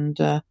 And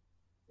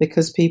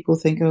because people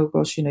think, oh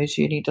gosh, she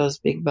only does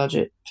big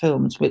budget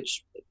films,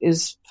 which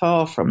is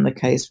far from the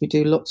case. We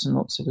do lots and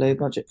lots of low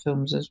budget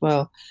films as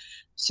well.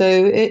 So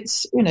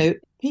it's,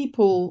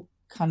 people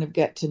kind of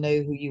get to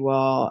know who you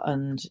are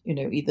and,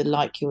 either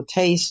like your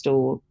taste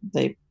or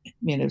they,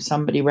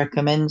 somebody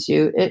recommends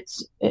you.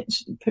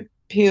 It's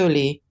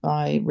purely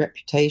by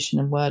reputation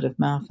and word of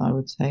mouth, I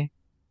would say.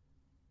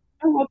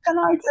 Oh, well, can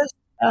I just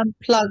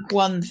plug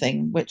one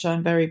thing, which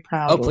I'm very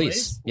proud of? Oh,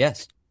 please.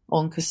 Yes.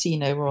 On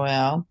Casino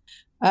Royale.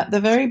 At the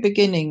very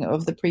beginning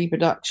of the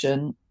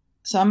pre-production,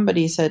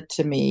 somebody said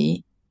to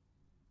me,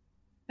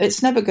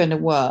 it's never going to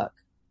work.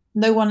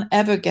 No one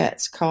ever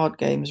gets card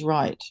games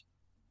right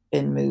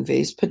in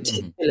movies,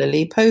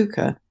 particularly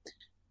poker.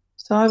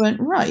 So I went,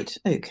 right,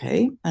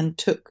 okay, and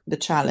took the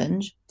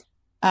challenge.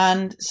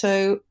 And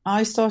so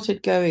I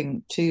started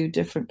going to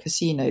different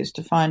casinos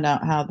to find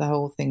out how the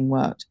whole thing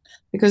worked,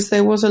 because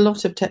there was a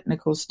lot of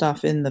technical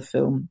stuff in the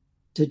film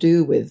to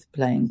do with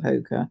playing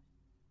poker.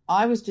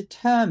 I was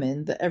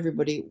determined that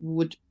everybody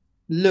would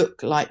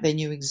look like they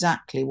knew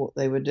exactly what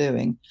they were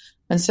doing.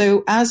 And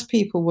so as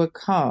people were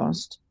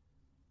cast,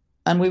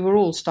 and we were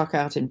all stuck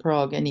out in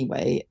Prague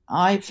anyway,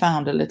 I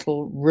found a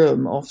little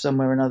room off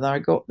somewhere or another. I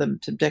got them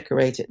to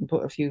decorate it and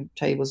put a few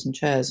tables and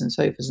chairs and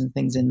sofas and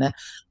things in there.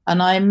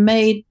 And I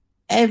made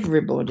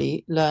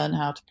everybody learn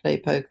how to play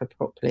poker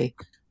properly.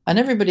 And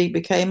everybody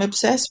became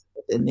obsessed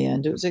with it in the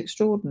end. It was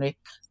extraordinary.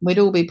 We'd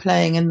all be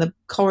playing in the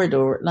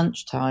corridor at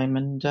lunchtime.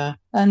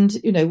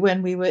 And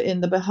when we were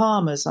in the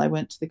Bahamas, I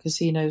went to the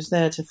casinos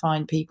there to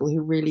find people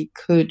who really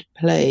could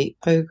play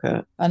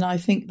poker. And I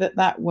think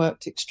that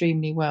worked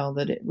extremely well,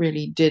 that it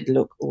really did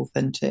look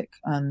authentic.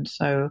 And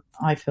so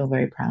I feel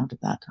very proud of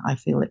that. I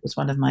feel it was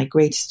one of my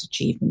greatest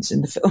achievements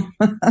in the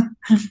film.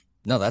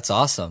 No, that's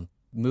awesome.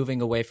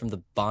 Moving away from the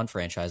Bond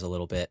franchise a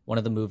little bit, one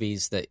of the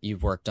movies that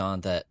you've worked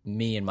on that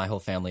me and my whole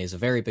family is a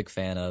very big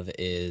fan of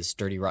is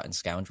Dirty Rotten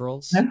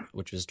Scoundrels,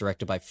 which was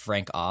directed by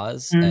Frank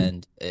Oz.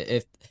 And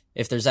if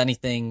there's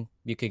anything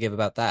you could give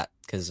about that,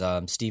 because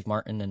Steve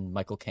Martin and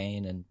Michael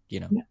Caine and,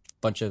 a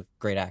bunch of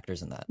great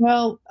actors in that.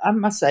 Well, I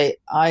must say,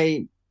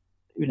 I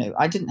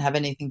didn't have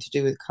anything to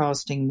do with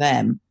casting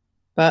them,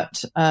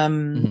 but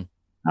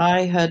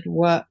I had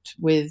worked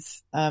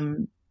with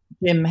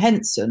Jim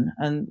Henson,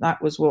 and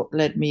that was what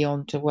led me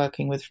on to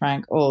working with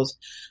Frank Oz.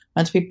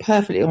 And to be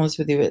perfectly honest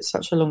with you, it's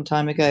such a long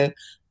time ago.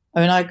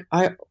 I mean,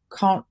 I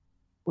can't,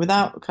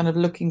 without kind of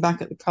looking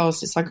back at the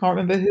cast, I can't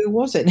remember who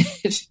was in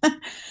it.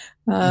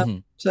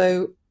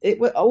 So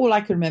all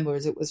I can remember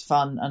is it was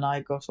fun, and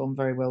I got on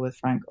very well with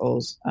Frank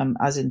Oz,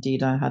 as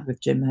indeed I had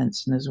with Jim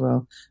Henson as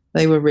well.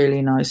 They were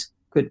really nice,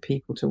 good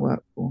people to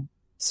work for.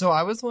 So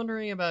I was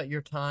wondering about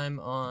your time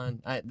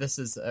on, this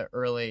is an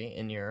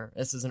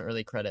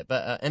early credit,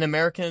 but An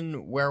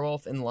American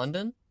Werewolf in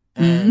London.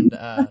 And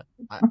I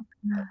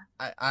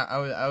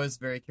was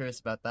very curious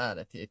about that,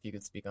 if you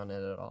could speak on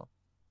it at all.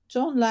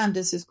 John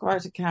Landis is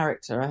quite a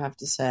character, I have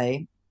to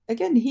say.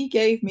 Again, he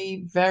gave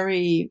me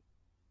very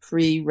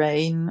free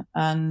rein,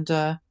 and,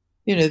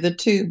 the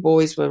two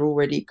boys were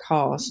already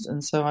cast,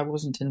 and so I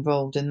wasn't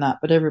involved in that,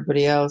 but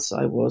everybody else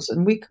I was.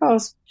 And we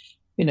cast...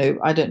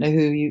 I don't know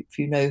if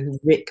you know who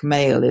Rick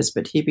Mail is,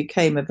 but he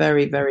became a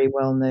very, very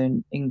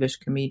well-known English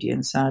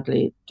comedian,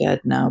 sadly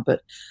dead now.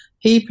 But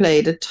he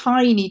played a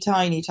tiny,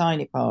 tiny,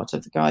 tiny part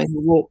of the guy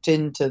who walked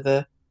into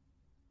the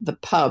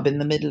pub in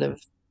the middle of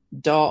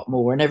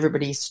Dartmoor and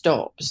everybody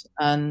stops.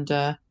 And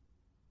so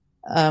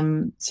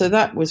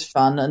that was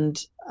fun. And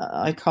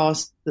I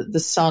cast the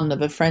son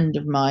of a friend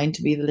of mine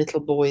to be the little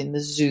boy in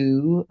the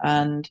zoo.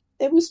 And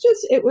it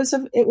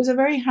was a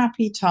very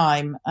happy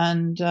time.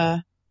 And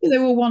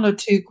there were one or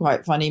two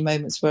quite funny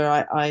moments where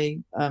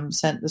I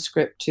sent the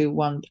script to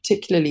one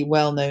particularly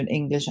well-known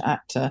English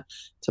actor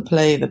to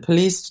play the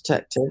police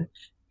detective,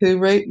 who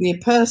wrote me a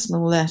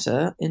personal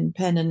letter in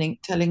pen and ink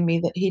telling me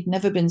that he'd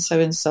never been so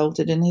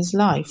insulted in his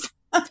life.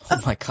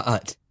 Oh, my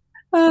God.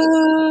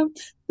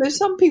 So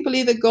some people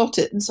either got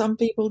it and some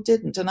people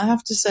didn't. And I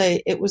have to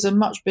say, it was a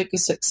much bigger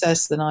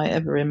success than I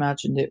ever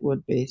imagined it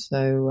would be.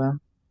 So,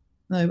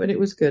 no, but it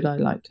was good. I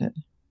liked it.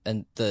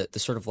 And the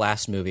sort of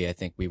last movie I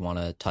think we want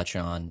to touch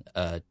on,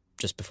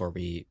 just before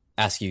we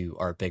ask you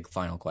our big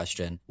final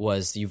question,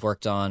 was you've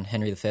worked on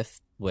Henry V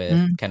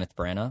with Kenneth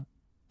Branagh,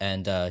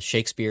 and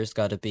Shakespeare's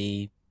got to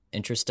be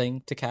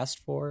interesting to cast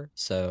for.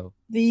 So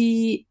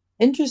the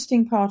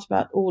interesting part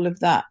about all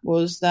of that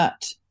was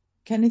that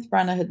Kenneth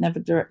Branagh had never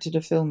directed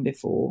a film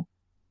before,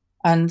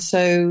 and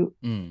so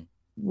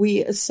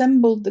we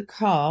assembled the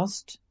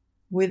cast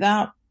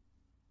without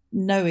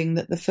knowing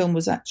that the film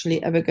was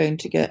actually ever going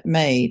to get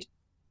made.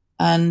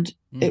 And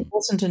it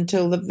wasn't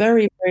until the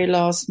very, very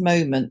last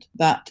moment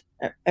that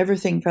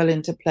everything fell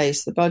into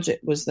place. The budget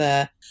was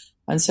there.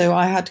 And so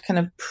I had to kind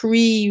of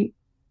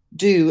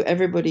pre-do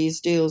everybody's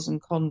deals and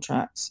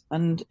contracts.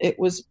 And it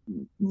was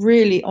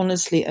really,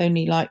 honestly,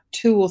 only like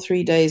 2 or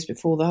 3 days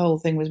before the whole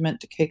thing was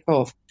meant to kick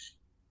off.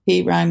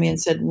 He rang me and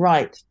said,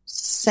 right,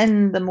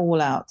 send them all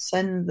out,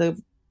 send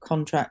the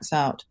contracts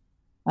out.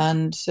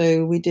 And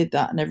so we did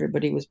that, and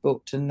everybody was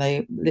booked, and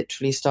they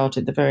literally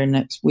started the very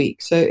next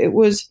week. So it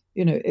was,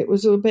 it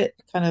was a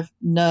bit kind of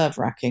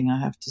nerve-wracking, I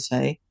have to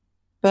say.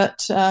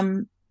 But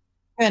and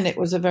it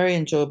was a very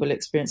enjoyable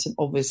experience. And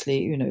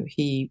obviously,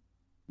 he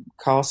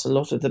casts a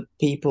lot of the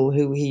people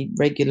who he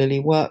regularly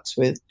works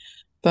with.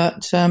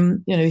 But,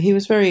 he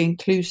was very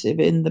inclusive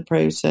in the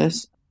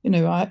process.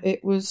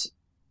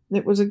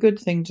 It was a good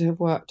thing to have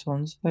worked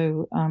on.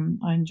 So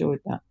I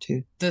enjoyed that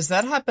too. Does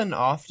that happen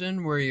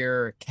often where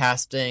you're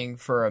casting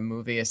for a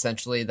movie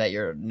essentially that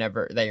you're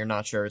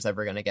not sure is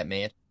ever going to get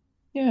made?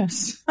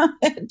 Yes,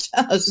 it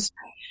does.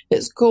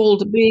 It's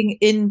called being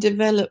in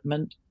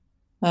development.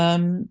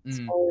 So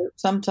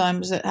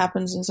sometimes it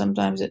happens and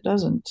sometimes it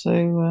doesn't.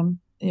 So,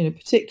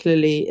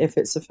 particularly if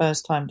it's a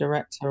first time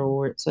director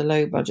or it's a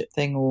low budget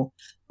thing, or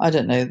I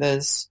don't know,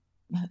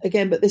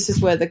 but this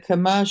is where the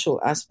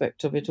commercial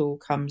aspect of it all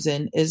comes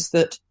in, is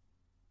that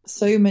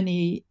so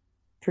many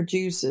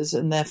producers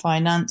and their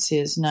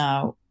financiers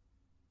now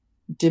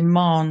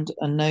demand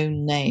a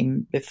known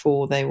name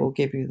before they will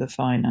give you the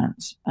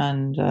finance.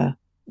 And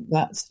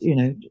that's,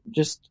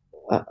 just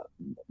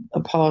a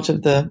part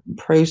of the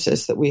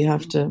process that we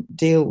have to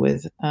deal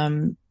with.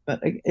 But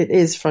it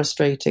is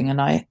frustrating,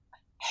 and I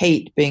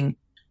hate being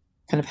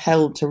kind of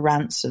held to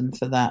ransom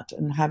for that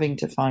and having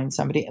to find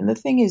somebody. And the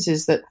thing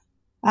is that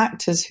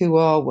actors who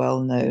are well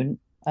known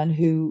and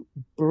who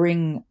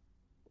bring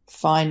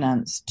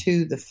finance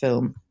to the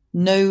film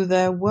know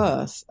their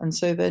worth, and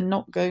so they're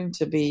not going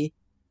to be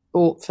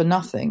bought for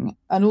nothing.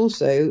 And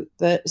also,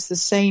 there's the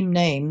same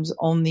names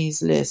on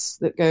these lists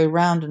that go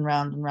round and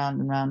round and round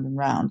and round and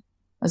round.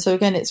 And so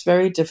again, it's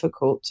very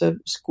difficult to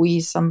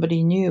squeeze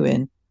somebody new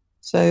in.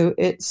 So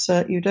it's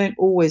you don't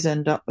always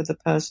end up with the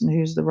person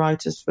who's the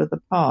rightest for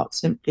the part,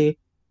 simply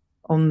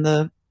on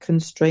the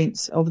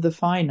constraints of the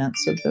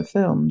finance of the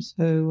film.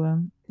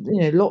 So,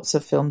 lots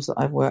of films that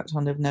I've worked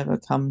on have never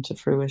come to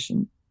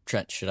fruition.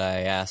 Trent, should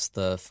I ask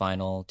the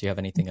final? Do you have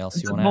anything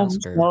else you want to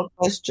ask? Or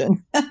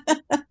question.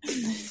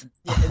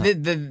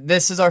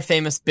 This is our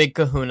famous Big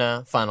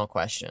Kahuna final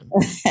question.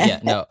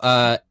 Yeah,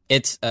 no.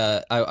 It's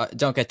I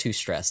don't get too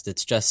stressed.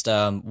 It's just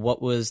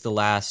what was the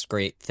last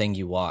great thing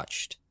you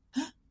watched?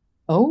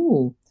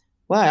 Oh,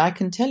 well, I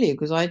can tell you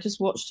because I just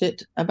watched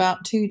it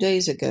about 2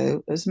 days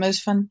ago. It was the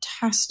most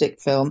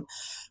fantastic film,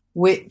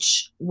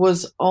 which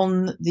was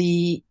on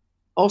the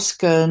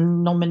Oscar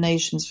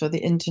nominations for the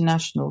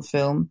international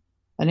film,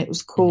 and it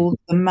was called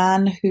The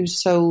Man Who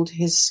Sold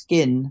His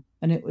Skin,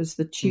 and it was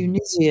the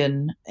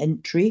Tunisian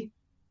entry,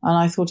 and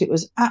I thought it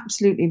was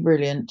absolutely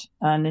brilliant,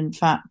 and in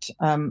fact,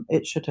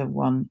 it should have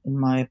won, in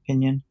my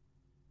opinion.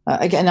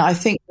 Again, I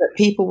think that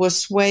people were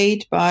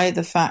swayed by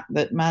the fact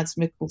that Mads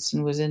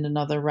Mikkelsen was in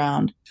another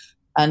round,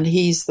 and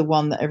he's the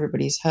one that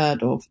everybody's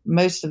heard of.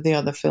 Most of the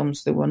other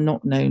films, there were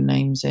not known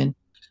names in.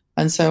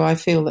 And so I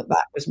feel that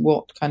that was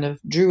what kind of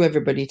drew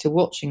everybody to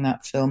watching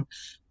that film.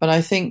 But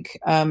I think,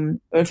 in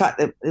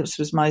fact, this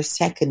was my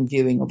second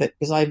viewing of it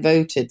because I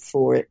voted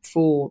for it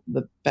for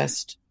the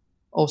best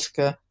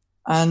Oscar.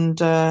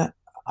 And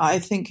I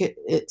think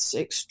it's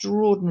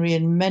extraordinary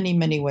in many,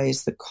 many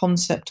ways. The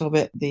concept of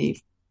it, the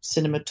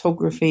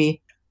cinematography,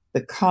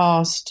 the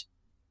cast,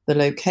 the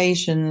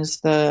locations,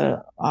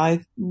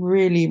 I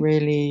really,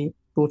 really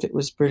thought it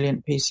was a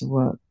brilliant piece of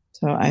work.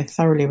 So I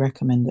thoroughly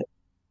recommend it.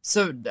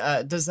 So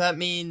does that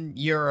mean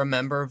you're a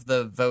member of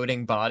the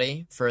voting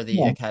body for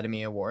the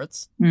Academy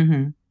Awards?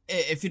 Mm-hmm.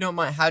 If you don't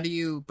mind, how do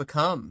you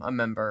become a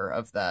member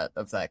of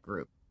that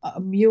group?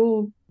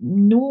 You're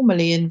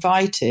normally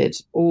invited,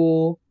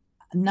 or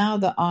now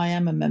that I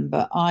am a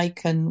member, I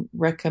can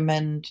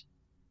recommend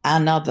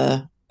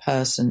another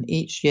person.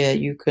 Each year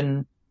you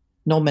can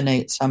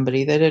nominate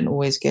somebody. They don't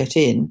always get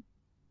in,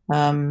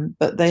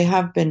 but they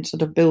have been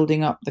sort of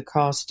building up the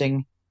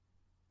casting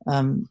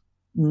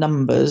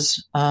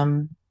numbers.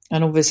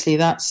 And obviously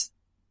that's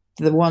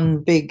the one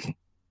big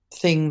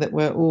thing that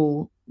we're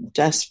all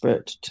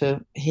desperate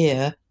to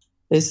hear,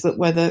 is that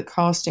whether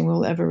casting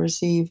will ever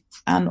receive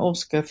an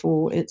Oscar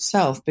for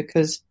itself,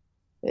 because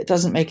it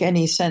doesn't make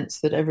any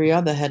sense that every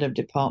other head of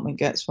department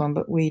gets one,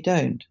 but we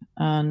don't.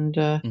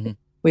 And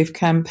we've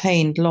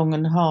campaigned long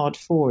and hard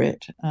for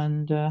it.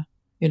 And,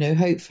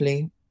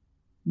 hopefully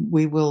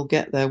we will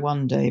get there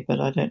one day, but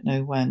I don't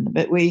know when.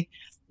 But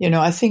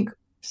I think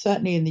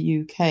certainly in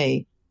the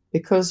UK,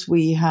 because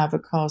we have a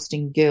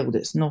casting guild,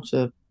 it's not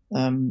a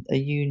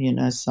union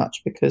as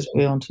such, because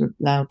we aren't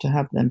allowed to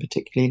have them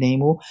particularly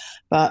anymore.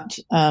 But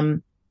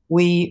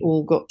we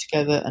all got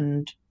together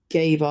and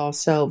gave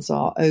ourselves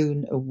our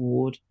own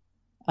award,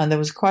 and there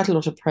was quite a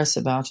lot of press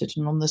about it.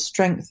 And on the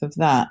strength of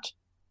that,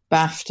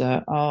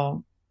 BAFTA,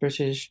 our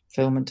British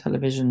Film and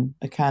Television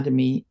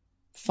Academy,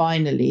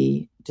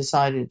 finally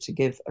decided to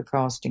give a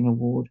casting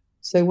award.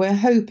 So we're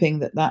hoping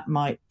that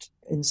might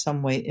in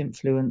some way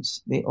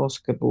influence the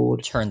Oscar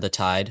board. Turn the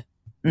tide.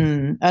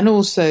 And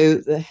also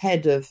the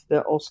head of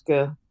the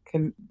Oscar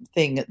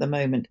thing at the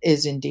moment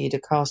is indeed a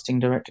casting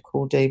director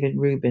called David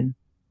Rubin.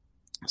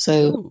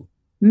 So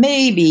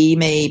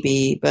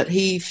Maybe, but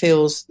he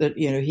feels that,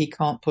 he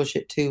can't push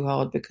it too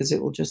hard because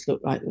it will just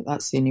look like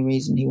that's the only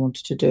reason he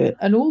wanted to do it.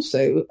 And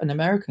also, an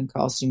American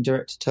casting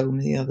director told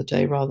me the other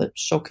day, rather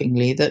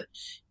shockingly, that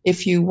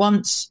if you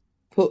once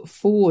put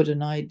forward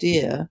an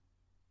idea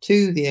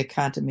to the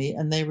Academy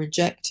and they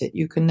reject it,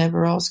 you can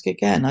never ask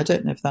again. I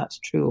don't know if that's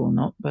true or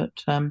not,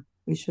 but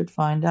we should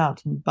find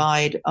out and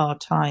bide our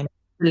time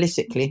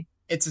politically.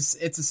 It's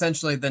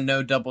essentially the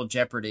no double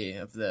jeopardy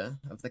of the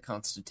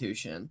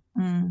Constitution.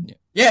 Mm.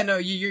 Yeah, no,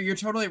 you're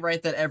totally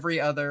right that every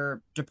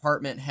other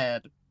department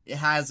head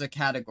has a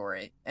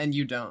category and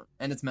you don't,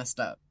 and it's messed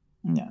up.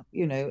 Yeah,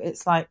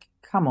 it's like,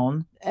 come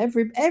on,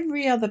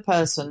 every other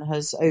person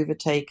has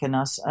overtaken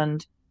us,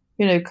 and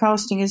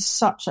casting is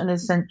such an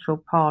essential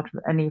part of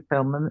any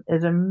film, and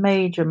is a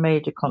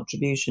major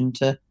contribution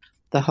to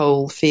the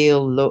whole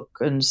feel, look,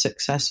 and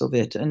success of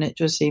it. And it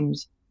just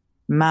seems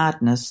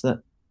madness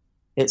that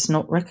it's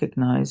not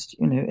recognised.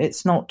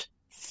 It's not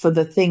for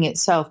the thing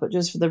itself, but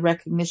just for the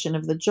recognition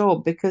of the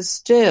job. Because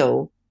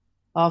still,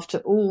 after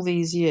all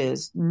these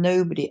years,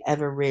 nobody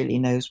ever really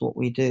knows what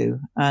we do,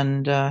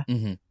 and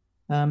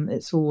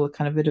it's all a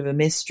kind of bit of a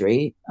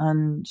mystery.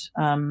 And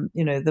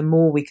the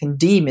more we can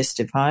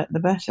demystify it, the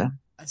better.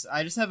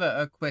 I just have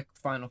a quick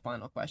final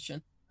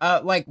question.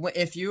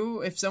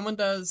 If someone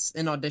does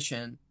an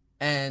audition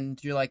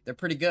and you're like, they're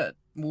pretty good,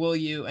 will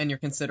you, and you're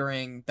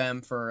considering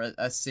them for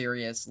a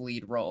serious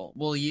lead role,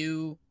 will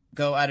you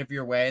go out of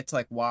your way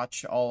to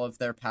watch all of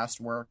their past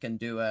work and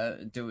do a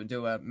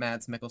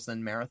Mads Mikkelsen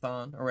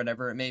marathon or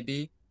whatever it may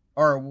be,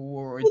 or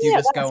do you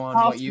just go on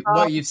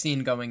what you've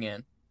seen going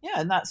in? Yeah,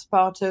 and that's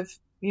part of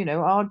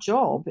our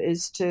job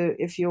is to,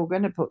 if you're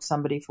going to put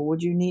somebody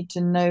forward, you need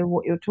to know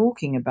what you're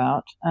talking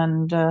about,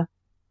 and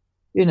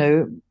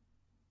you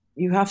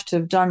have to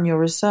have done your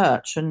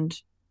research. And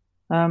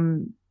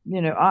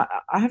I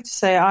have to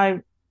say,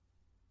 I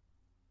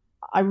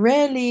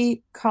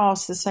rarely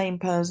cast the same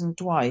person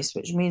twice,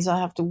 which means I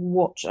have to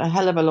watch a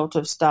hell of a lot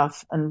of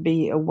stuff and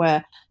be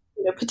aware,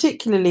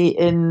 particularly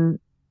in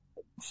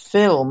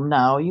film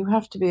now, you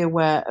have to be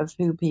aware of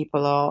who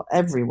people are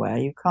everywhere.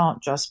 You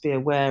can't just be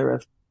aware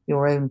of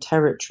your own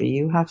territory.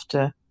 You have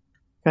to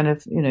kind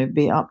of,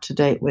 be up to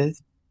date with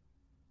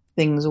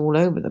things all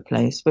over the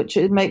place, which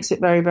it makes it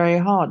very, very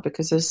hard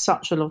because there's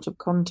such a lot of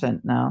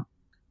content now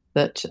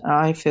that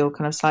I feel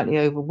kind of slightly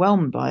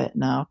overwhelmed by it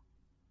now.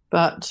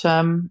 But,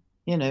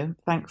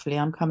 thankfully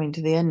I'm coming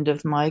to the end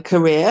of my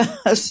career,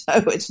 so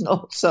it's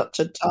not such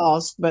a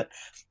task. But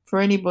for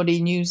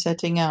anybody new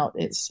setting out,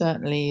 it's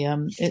certainly,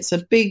 it's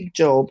a big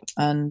job.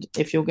 And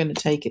if you're going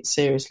to take it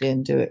seriously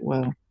and do it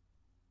well.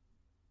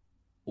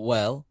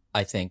 Well,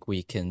 I think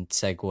we can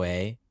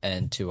segue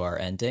into our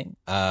ending.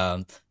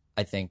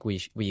 I think we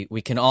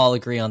can all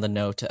agree on the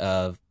note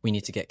of we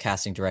need to get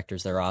casting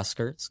directors their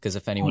Oscars, because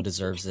if anyone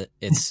deserves it,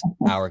 it's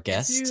our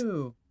guest,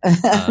 Debbie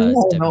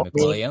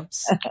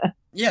McWilliams.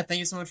 Yeah, thank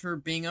you so much for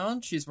being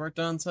on. She's worked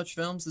on such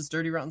films as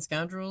Dirty Rotten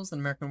Scoundrels, An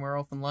American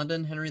Werewolf in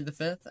London, Henry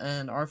V,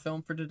 and our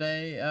film for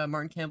today,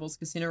 Martin Campbell's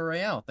Casino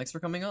Royale. Thanks for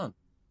coming on.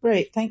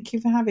 Great, thank you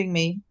for having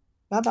me.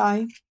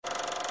 Bye-bye.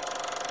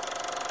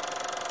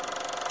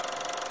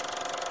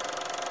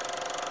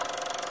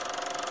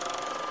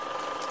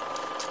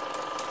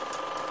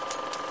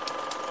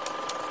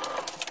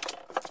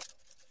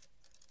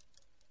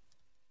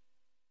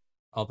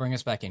 I'll bring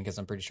us back in because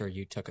I'm pretty sure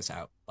you took us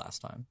out last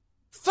time.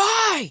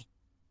 Fine!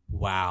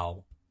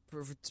 Wow.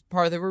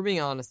 Partha, we're being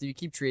honest. You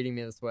keep treating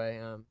me this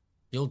way.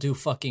 You'll do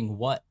fucking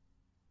what?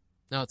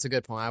 No, it's a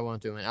good point. I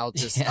won't do it. I'll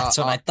just. Yeah, that's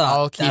what I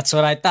thought. That's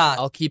what I thought.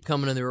 I'll keep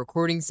coming to the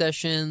recording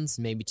sessions,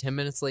 maybe 10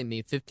 minutes late,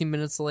 maybe 15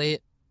 minutes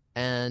late,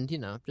 and,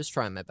 just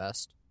trying my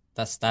best.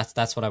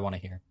 That's what I want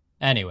to hear.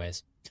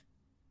 Anyways.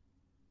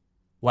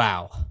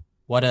 Wow.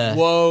 What a...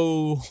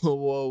 Whoa.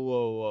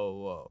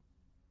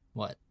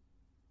 What?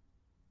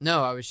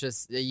 No, I was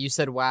just... You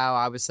said wow,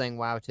 I was saying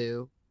wow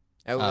too.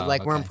 Okay.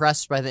 We're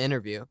impressed by the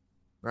interview,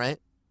 right?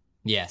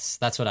 Yes,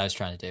 that's what I was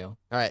trying to do. All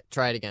right,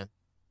 try it again.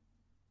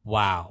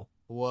 Wow.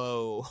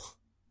 Whoa.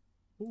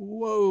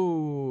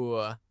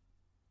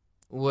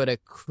 What a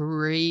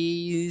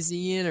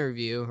crazy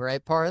interview,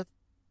 right, Parth?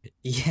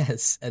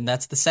 Yes, and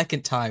that's the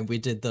second time we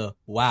did the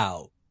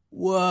whoa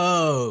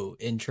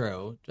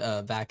intro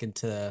back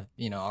into,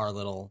 our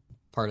little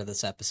part of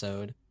this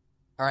episode.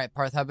 All right,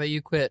 Parth, how about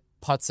you quit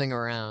putzing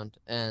around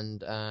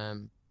and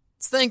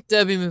let's thank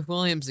Debbie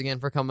McWilliams again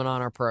for coming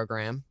on our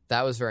program.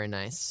 That was very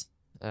nice.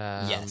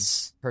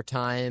 Yes. Her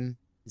time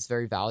is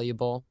very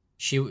valuable.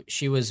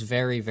 She was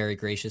very, very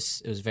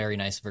gracious. It was very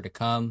nice of her to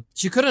come.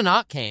 She could have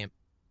not came.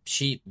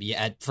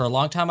 For a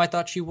long time I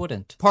thought she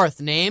wouldn't.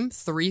 Parth, name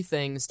 3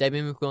 things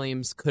Debbie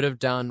McWilliams could have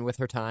done with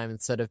her time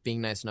instead of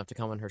being nice enough to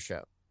come on her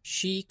show.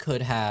 She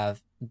could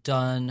have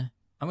done...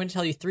 I'm going to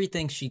tell you 3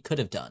 things she could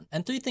have done,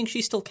 and 3 things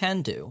she still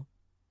can do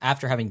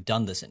after having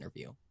done this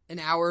interview. An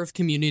hour of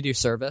community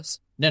service?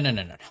 No,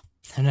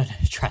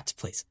 Trat,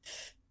 please.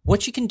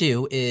 What she can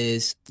do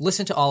is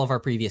listen to all of our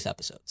previous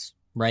episodes,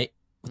 right?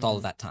 With all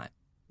of that time.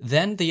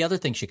 Then the other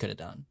thing she could have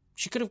done,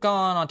 She could have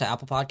gone onto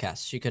Apple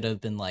Podcasts. She could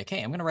have been like,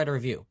 hey, I'm going to write a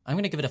review. I'm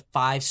going to give it a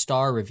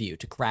 5-star review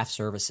to Craft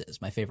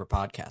Services, my favorite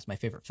podcast, my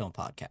favorite film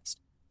podcast.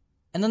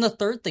 And then the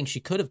third thing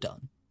she could have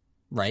done,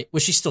 right,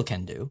 which she still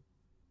can do,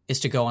 is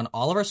to go on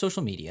all of our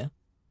social media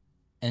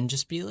and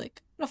just be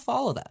like, I'm going to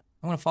follow that.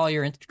 I'm going to follow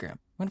your Instagram.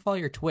 I'm going to follow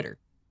your Twitter.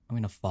 I'm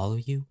going to follow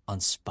you on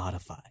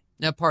Spotify.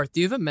 Now, Parth,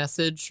 do you have a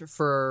message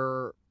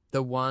for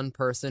the one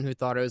person who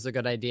thought it was a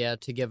good idea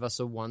to give us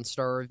a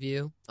 1-star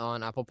review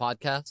on Apple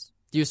Podcasts?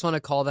 Do you just want to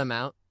call them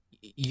out?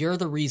 You're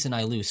the reason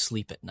I lose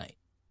sleep at night.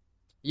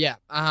 Yeah.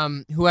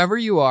 Whoever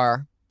you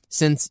are,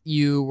 since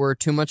you were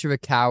too much of a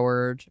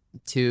coward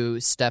to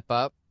step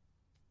up,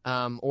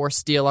 or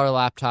steal our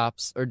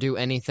laptops, or do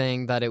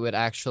anything that it would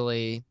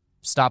actually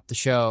stop the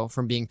show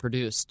from being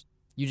produced,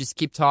 you just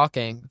keep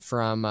talking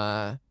from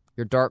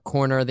your dark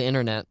corner of the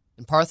internet.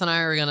 And Parth and I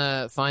are going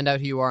to find out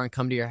who you are and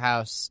come to your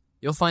house.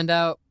 You'll find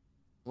out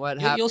what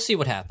happens. You'll see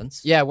what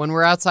happens. Yeah, when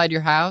we're outside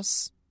your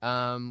house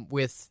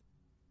with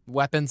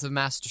weapons of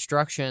mass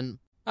destruction.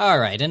 All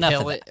right, enough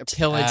of that.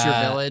 Pillage your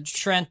village.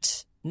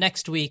 Trent,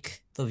 next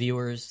week, the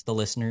viewers, the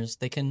listeners,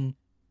 they can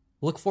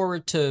look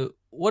forward to,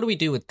 what do we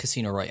do with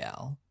Casino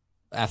Royale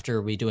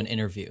after we do an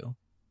interview?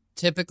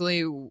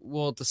 Typically,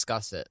 we'll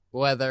discuss it,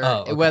 whether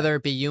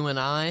it be you and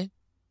I,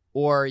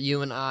 or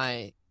you and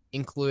I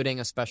including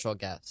a special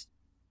guest.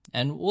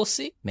 And we'll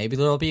see. Maybe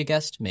there'll be a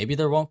guest. Maybe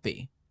there won't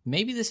be.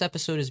 Maybe this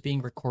episode is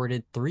being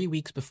recorded 3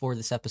 weeks before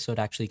this episode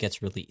actually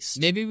gets released.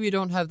 Maybe we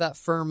don't have that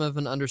firm of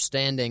an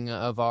understanding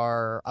of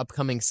our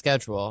upcoming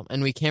schedule,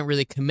 and we can't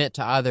really commit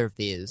to either of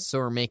these, so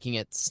we're making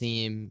it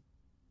seem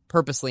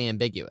purposely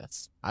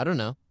ambiguous. I don't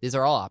know. These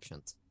are all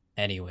options.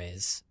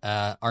 Anyways,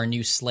 our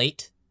new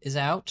slate is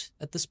out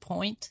at this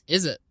point.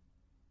 Is it?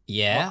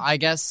 Yeah. Well, I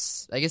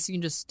guess you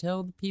can just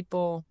tell the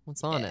people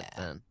what's on it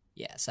then.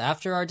 Yes.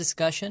 After our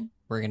discussion,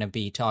 we're going to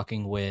be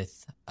talking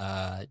with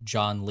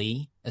John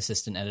Lee,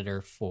 assistant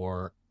editor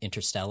for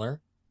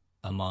Interstellar,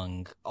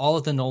 among all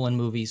of the Nolan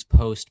movies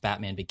post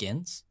Batman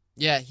Begins.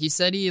 Yeah, he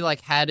said he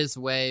had his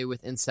way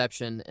with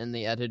Inception in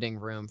the editing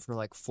room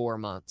for 4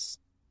 months.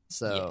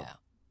 So yeah.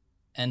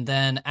 And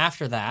then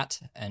after that,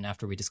 and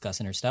after we discuss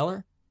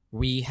Interstellar,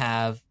 we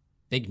have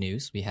big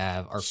news. We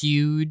have our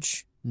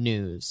huge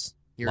news.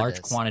 Here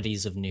large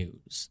quantities of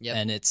news. Yep.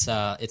 And it's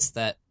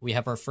that we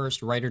have our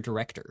first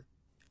writer-director.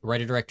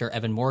 Writer-director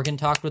Evan Morgan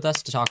talked with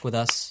us to talk with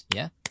us.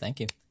 Yeah, thank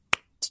you.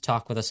 To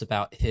talk with us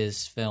about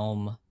his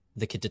film,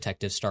 The Kid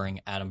Detective,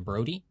 starring Adam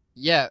Brody.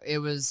 Yeah, it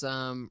was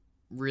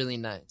really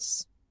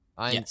nice.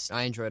 I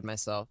enjoyed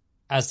myself.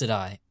 As did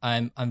I.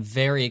 I'm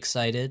very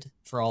excited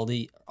for all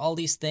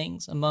these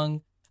things,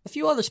 among a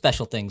few other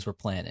special things we're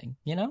planning.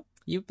 You know,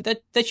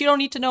 that you don't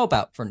need to know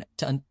about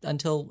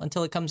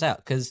until it comes out,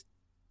 because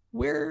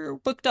we're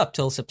booked up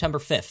till September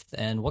 5th,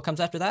 and what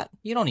comes after that,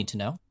 you don't need to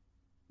know.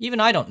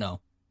 Even I don't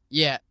know.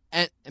 Yeah,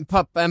 and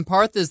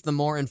Parth is the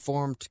more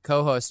informed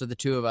co-host of the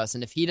two of us,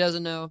 and if he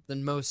doesn't know,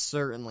 then most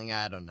certainly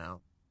I don't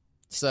know.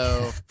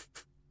 So,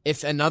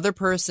 if another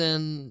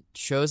person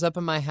shows up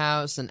in my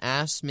house and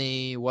asks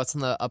me what's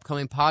on the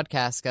upcoming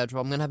podcast schedule,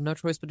 I'm going to have no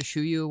choice but to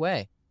shoo you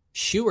away.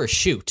 Shoo or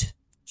shoot?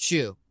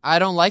 Shoo. I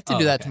don't like to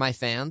do that okay. to my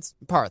fans.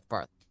 Parth.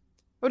 I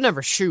would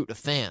never shoot a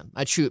fan.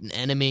 I'd shoot an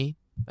enemy.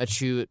 I'd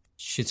shoot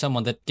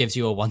someone that gives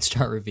you a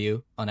 1-star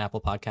review on Apple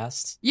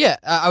Podcasts. Yeah,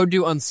 I would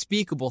do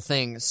unspeakable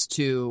things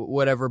to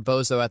whatever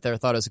bozo out there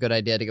thought it was a good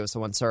idea to give us a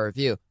 1-star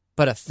review.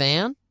 But a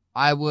fan,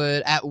 I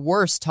would at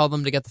worst tell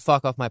them to get the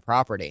fuck off my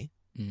property.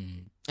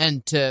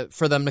 And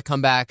for them to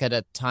come back at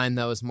a time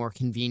that was more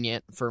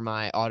convenient for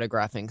my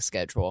autographing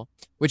schedule,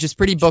 which is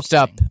pretty booked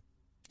up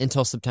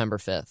until September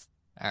 5th.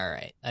 All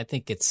right. I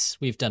think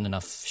we've done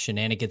enough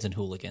shenanigans and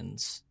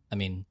hooligans. I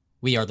mean,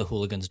 we are the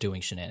hooligans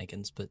doing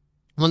shenanigans, but...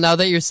 Well, now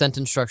that your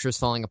sentence structure is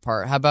falling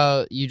apart, how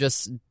about you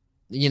just,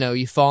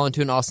 you fall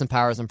into an Austin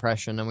Powers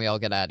impression and we all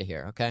get out of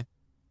here, okay?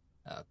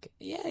 Okay.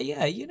 Yeah.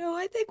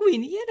 I think we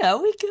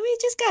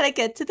just gotta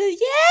get to the,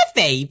 yeah,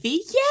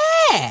 baby,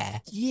 yeah!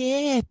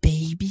 Yeah,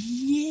 baby,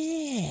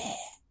 yeah!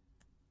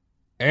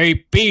 Hey,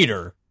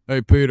 Peter.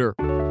 Hey, Peter.